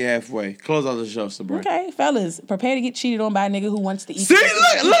pussy halfway. Close out the show, Sabrina. Okay, fellas, prepare to get cheated on by a nigga who wants to eat. See,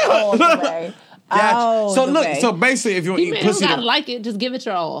 look. All So the look, way. so basically, if you want to eat You pussy, gotta like it. Just give it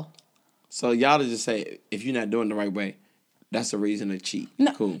your all. so y'all to just say if you're not doing the right way, that's a reason to cheat.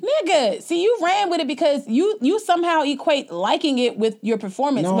 No, cool. Nigga, see, you ran with it because you somehow equate liking it with your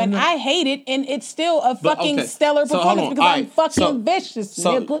performance. No, when no. I hate it, and it's still a fucking okay. stellar So, hold performance on. because All I'm right. fucking vicious,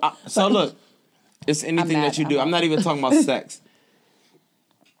 So, nigga. so look, it's anything I'm that you do. I'm not even talking about sex.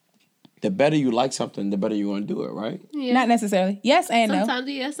 The better you like something, the better you're going to do it, right? Yeah. Not necessarily. Yes and no. Sometimes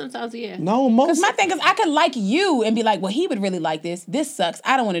yes, sometimes yeah. No, most. Because my thing is, I could like you and be like, well, he would really like this. This sucks.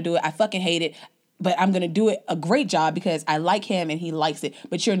 I don't want to do it. I fucking hate it. But I'm going to do it a great job because I like him and he likes it.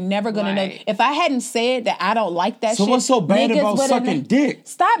 But you're never going to know. Right. If I hadn't said that I don't like that So shit. what's so bad niggas about would've sucking dick?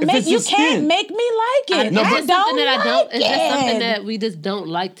 Stop. If it's You your can't skin. make me like it. No, I but- It's don't something that like I don't. It's just something it. that we just don't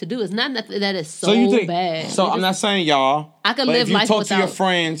like to do. It's not nothing that is so you think? bad. So I'm not saying y'all. I could but live if you life talk to your without-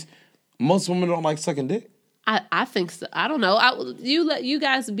 friends, most women don't like sucking dick. I think so. I don't know. You let you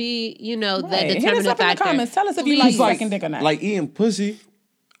guys be, that Right. Hit us determining up in the factor. comments. Tell us if you like Please. sucking dick or not. Like eating pussy.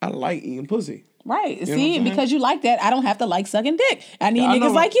 I like eating pussy. Right. know what I'm See, saying? because you like that, I don't have to like sucking dick. I need I know.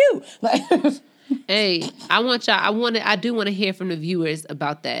 niggas like you. Like, Hey, I do want to hear from the viewers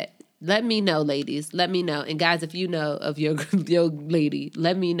about that. Let me know, ladies. Let me know. And guys, if you know of your lady,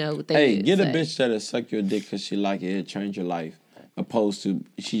 let me know what they Hey, get a say. bitch that'll suck your dick because she like it. It'll change your life. Opposed to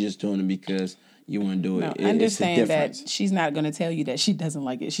she just doing it because you want to do it. no, It's a understand that difference. she's not going to tell you that she doesn't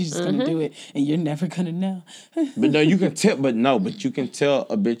like it. She's just going to do it, and you're never going to know. But no, you can tell. But you can tell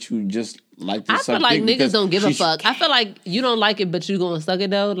a bitch who just like to I suck feel like dick niggas because don't give a she's- fuck. I feel like you don't like it, but you gonna suck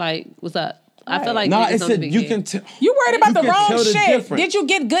it though. Like, what's up? I feel like Nah, niggas it's don't a, be you big can deal. tell. You worried about the can wrong tell the shit. difference. Did you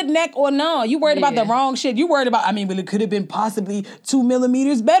get good neck or no? You worried about the Yeah. wrong shit. You worried about, well, it could have been possibly 2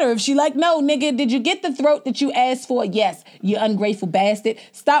 millimeters better. If she like, no, nigga, did you get the throat that you asked for? Yes, you ungrateful bastard.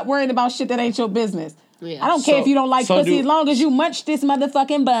 Stop worrying about shit that ain't your business. Yeah. I don't care if you don't like so pussy. do- As long as you munch this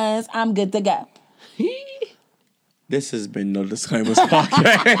motherfucking buns, I'm good to go. This has been No Disclaimers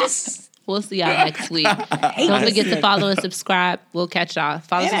podcast. We'll see y'all next week. Don't forget to follow and subscribe. We'll catch y'all.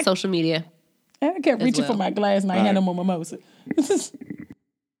 Follow us And on social media. And I kept reaching for well. my glass and I had no more mimosa.